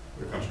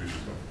the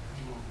contributions come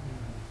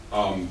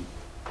from.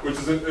 Which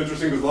is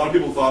interesting because a lot of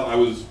people thought I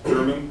was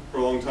German for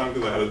a long time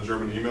because I had a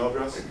German email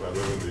address. I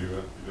live in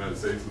the United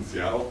States in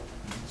Seattle.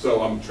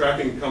 So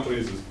tracking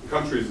countries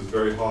is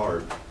very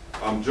hard.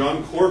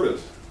 John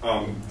Corbett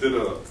did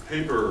a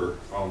paper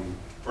or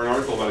an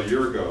article about a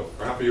year ago,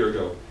 or half a year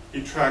ago.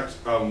 He tracked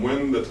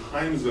when the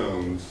time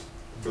zones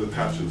for the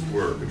patches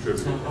were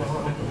contributed.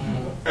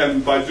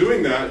 And by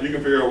doing that, you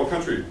can figure out what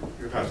country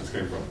your patches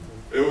came from.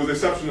 It was the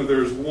exception that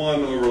there's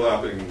one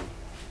overlapping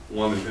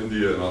one in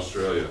India and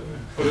Australia.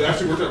 But it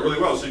actually worked out really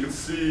well, so you could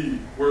see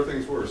where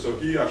things were. So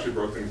he actually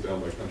broke things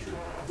down by country,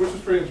 which is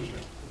pretty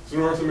interesting. So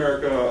North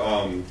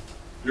America,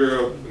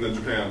 Europe, and then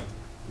Japan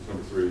was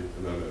number 3,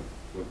 and then it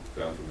went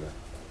down from there.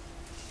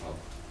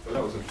 But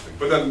that was interesting.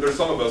 But then there's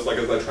some of us, like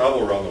as I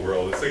travel around the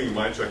world, it's thinking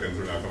my check-ins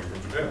are now coming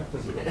from Japan. So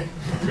you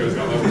guys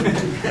got that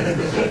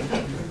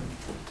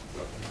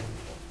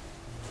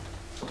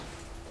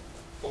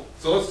one?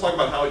 So let's talk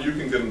about how you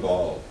can get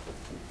involved.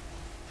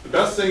 The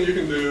best thing you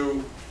can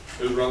do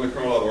is run the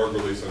kernel.org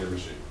release on your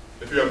machine.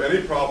 If you have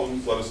any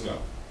problems, let us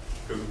know.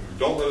 Because if you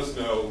don't let us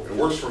know, it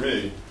works for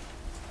me,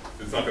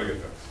 it's not going to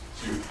get fixed.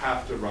 So you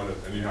have to run it,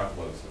 and you have to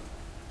let us know.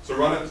 So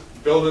run it,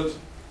 build it.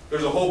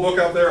 There's a whole book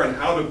out there on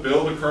how to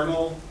build a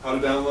kernel, how to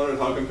download it,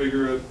 how to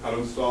configure it, how to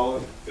install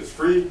it. It's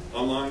free,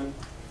 online.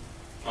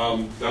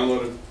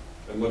 Download it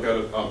and look at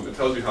it. It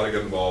tells you how to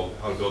get involved,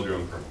 how to build your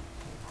own kernel.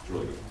 It's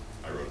really good.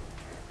 I wrote it.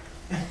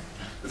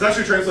 It's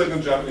actually translated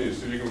into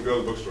Japanese, so you can go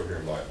to the bookstore here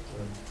and buy it.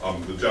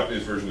 The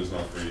Japanese version is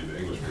not free, the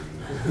English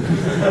version is.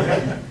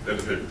 They had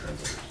to pay for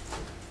translation.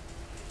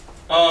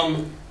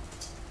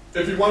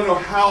 If you want to know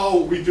how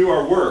we do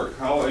our work,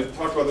 how I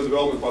talked about the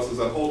development process,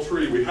 that whole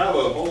tree, we have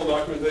a whole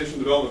documentation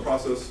development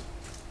process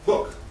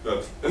book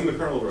that's in the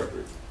kernel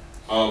directory.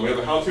 We have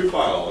a how-to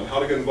file on how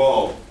to get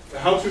involved. The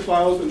how-to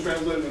file has been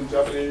translated in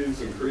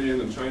Japanese and Korean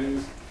and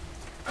Chinese.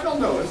 I don't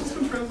know, has this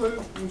been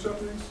translated in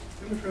Japanese?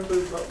 Been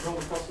translated about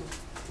development process?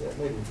 Yeah,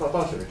 maybe.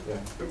 Partially, yeah.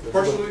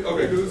 Partially?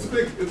 Okay, because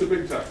it's a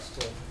big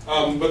text.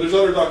 But there's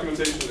other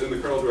documentation in the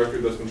kernel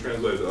directory that's been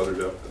translated to other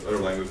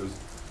languages.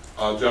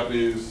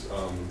 Japanese,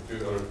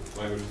 other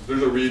languages.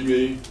 There's a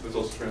README that's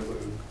also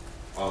translated.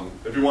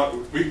 If you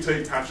want, we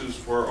take patches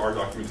for our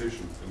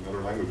documentation in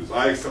other languages.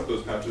 I accept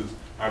those patches.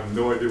 I have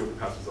no idea what the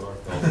patches are.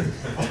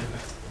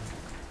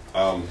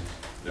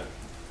 Yeah.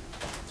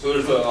 So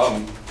there's a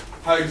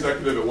high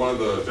executive at one of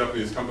the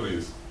Japanese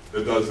companies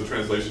that does the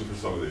translation for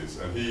some of these,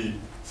 and he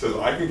says,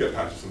 I can get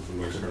patches into the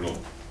Linux kernel.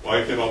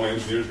 Why can't all my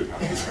engineers get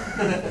patches?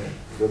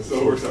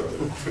 So it works out.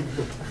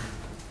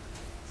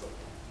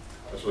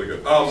 That's really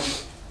good.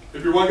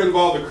 If you want to get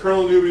involved, the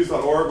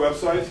kernelnewbies.org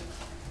website,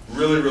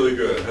 really, really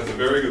good. It has a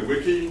very good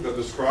wiki that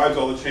describes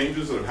all the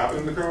changes that have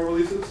happened in the kernel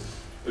releases.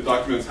 It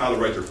documents how to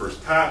write your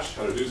first patch,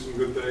 how to do some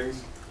good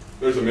things.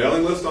 There's a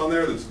mailing list on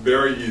there that's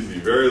very easy,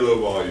 very low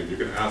volume. You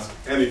can ask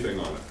anything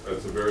on it.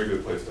 It's a very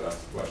good place to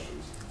ask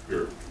questions if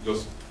you're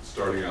just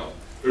starting out.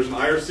 There's an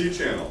IRC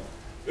channel.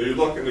 You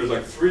look, and there's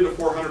like 300 to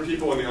 400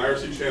 people in the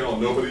IRC channel,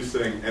 and nobody's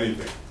saying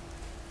anything.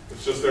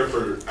 It's just there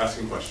for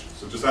asking questions.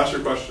 So just ask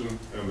your question,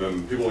 and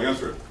then people will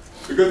answer it.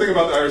 The good thing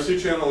about the IRC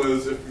channel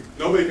is if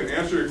nobody can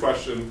answer your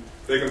question,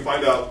 they can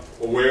find out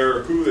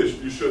who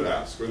you should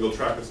ask, or they'll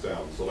track us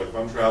down. So like if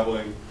I'm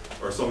traveling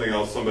or something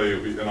else, somebody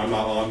will be, and I'm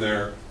not on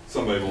there,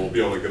 somebody will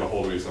be able to get a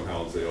hold of me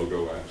somehow and say, oh,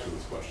 go answer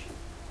this question.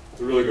 It's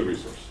a really good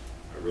resource.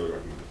 I really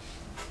recommend it.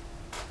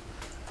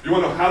 If you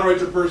want to know how to write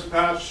your first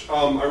patch,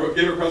 I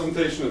gave a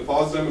presentation at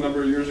FOSDEM a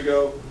number of years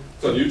ago.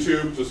 It's on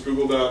YouTube, just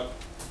Google that.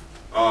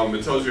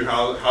 It tells you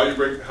how to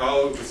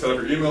set up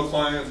your email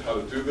client, how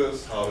to do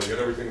this, how to get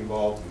everything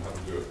involved, and how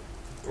to do it.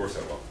 It works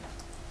out well.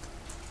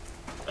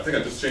 I think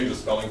I just changed the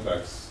spelling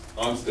text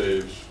on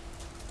stage,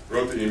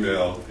 wrote the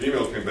email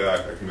came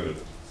back, I committed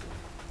it. So,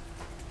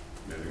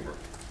 amazing work.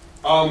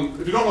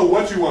 If you don't know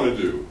what you want to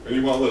do, and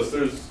you want a list,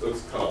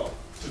 that's to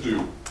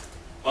do.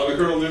 On the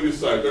Kernel Newbies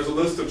site, there's a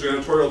list of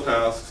janitorial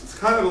tasks. It's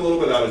kind of a little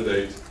bit out of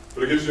date,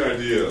 but it gives you an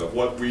idea of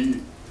what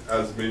we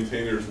as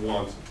maintainers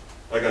want.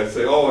 Like I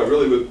say, oh, I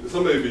really would,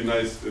 somebody would be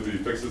nice if you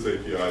fix this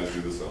API to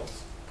do this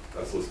else.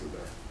 That's listed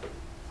there.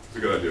 It's a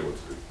good idea what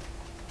to do.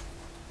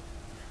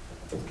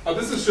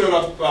 This has showed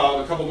up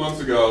a couple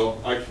months ago.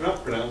 I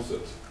cannot pronounce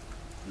it.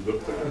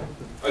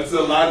 It's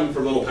Latin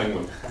for little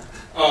penguin.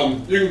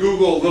 You can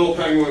Google little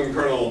penguin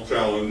kernel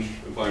challenge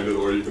and find it,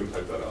 or you can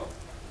type that out.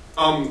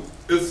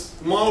 It's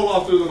modeled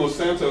after the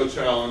Monsanto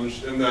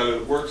challenge in that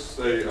it works,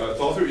 it's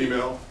all through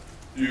email.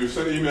 You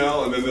send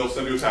email and then they'll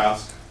send you a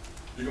task.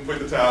 You complete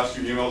the task,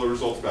 you email the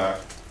results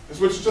back.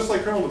 Which is just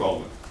like kernel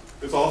development.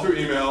 It's all through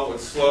email,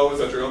 it's slow, it's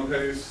at your own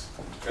pace,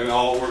 and it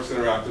all works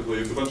interactively.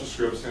 It's a bunch of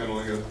scripts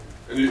handling it.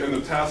 And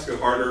the tasks get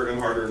harder and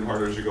harder and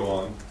harder as you go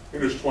on. I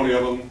think there's 20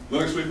 of them.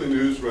 Linux Weekly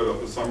News wrote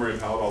up a summary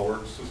of how it all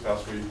works this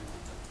past week.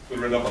 It's been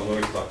written up on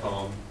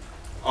linux.com.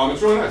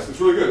 It's really nice, it's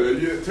really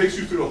good. It takes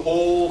you through the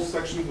whole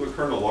sections of the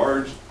kernel,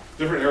 large,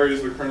 different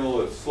areas of the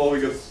kernel. It slowly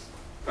gets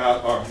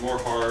more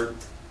hard.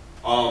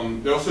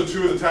 Also,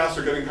 2 of the tasks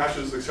are getting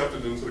patches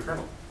accepted into the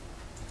kernel.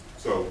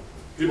 So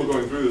people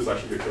going through this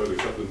actually get code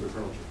accepted into the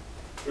kernel tree,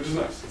 which is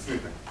nice. It's a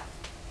neat thing.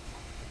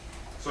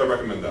 So I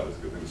recommend that as a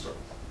good thing to start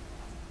with.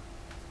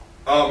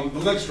 The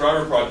Linux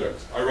driver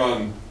project I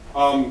run.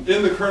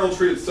 In the kernel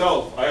tree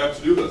itself, I have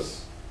to-do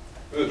lists.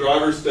 In the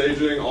driver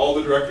staging, all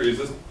the directories.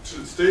 This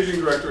staging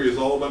directory is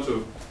all a bunch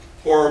of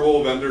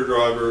horrible vendor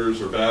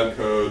drivers or bad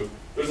code.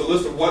 There's a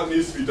list of what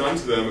needs to be done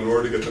to them in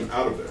order to get them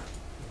out of there.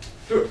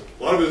 Do it.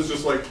 A lot of it is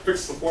just like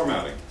fix the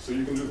formatting, so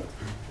you can do that.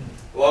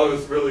 A lot of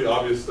it's really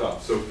obvious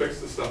stuff, so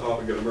fix this stuff up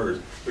and get it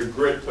merged. It's a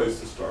great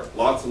place to start.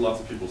 Lots and lots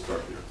of people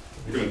start here.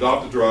 You can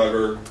adopt a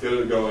driver, get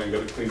it going,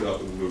 get it cleaned up,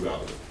 and move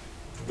out of it.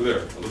 But there,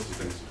 a list of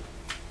things to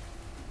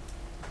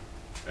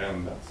do.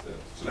 And that's it.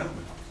 So now,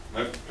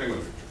 My penguin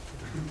picture.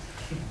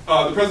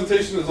 The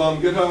presentation is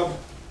on GitHub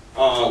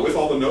with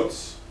all the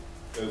notes.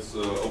 It's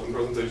an open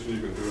presentation.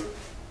 You can do it.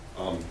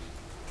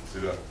 See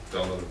that?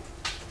 Download it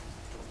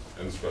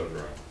and spread it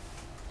around.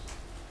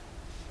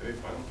 Any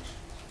final?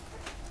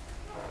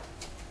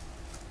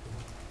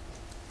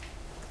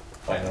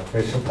 Final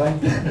question time.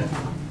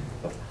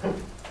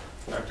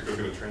 I have to go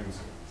get a training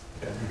soon.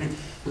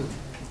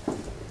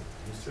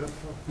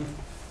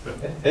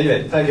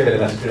 Anyway, thank you very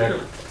much.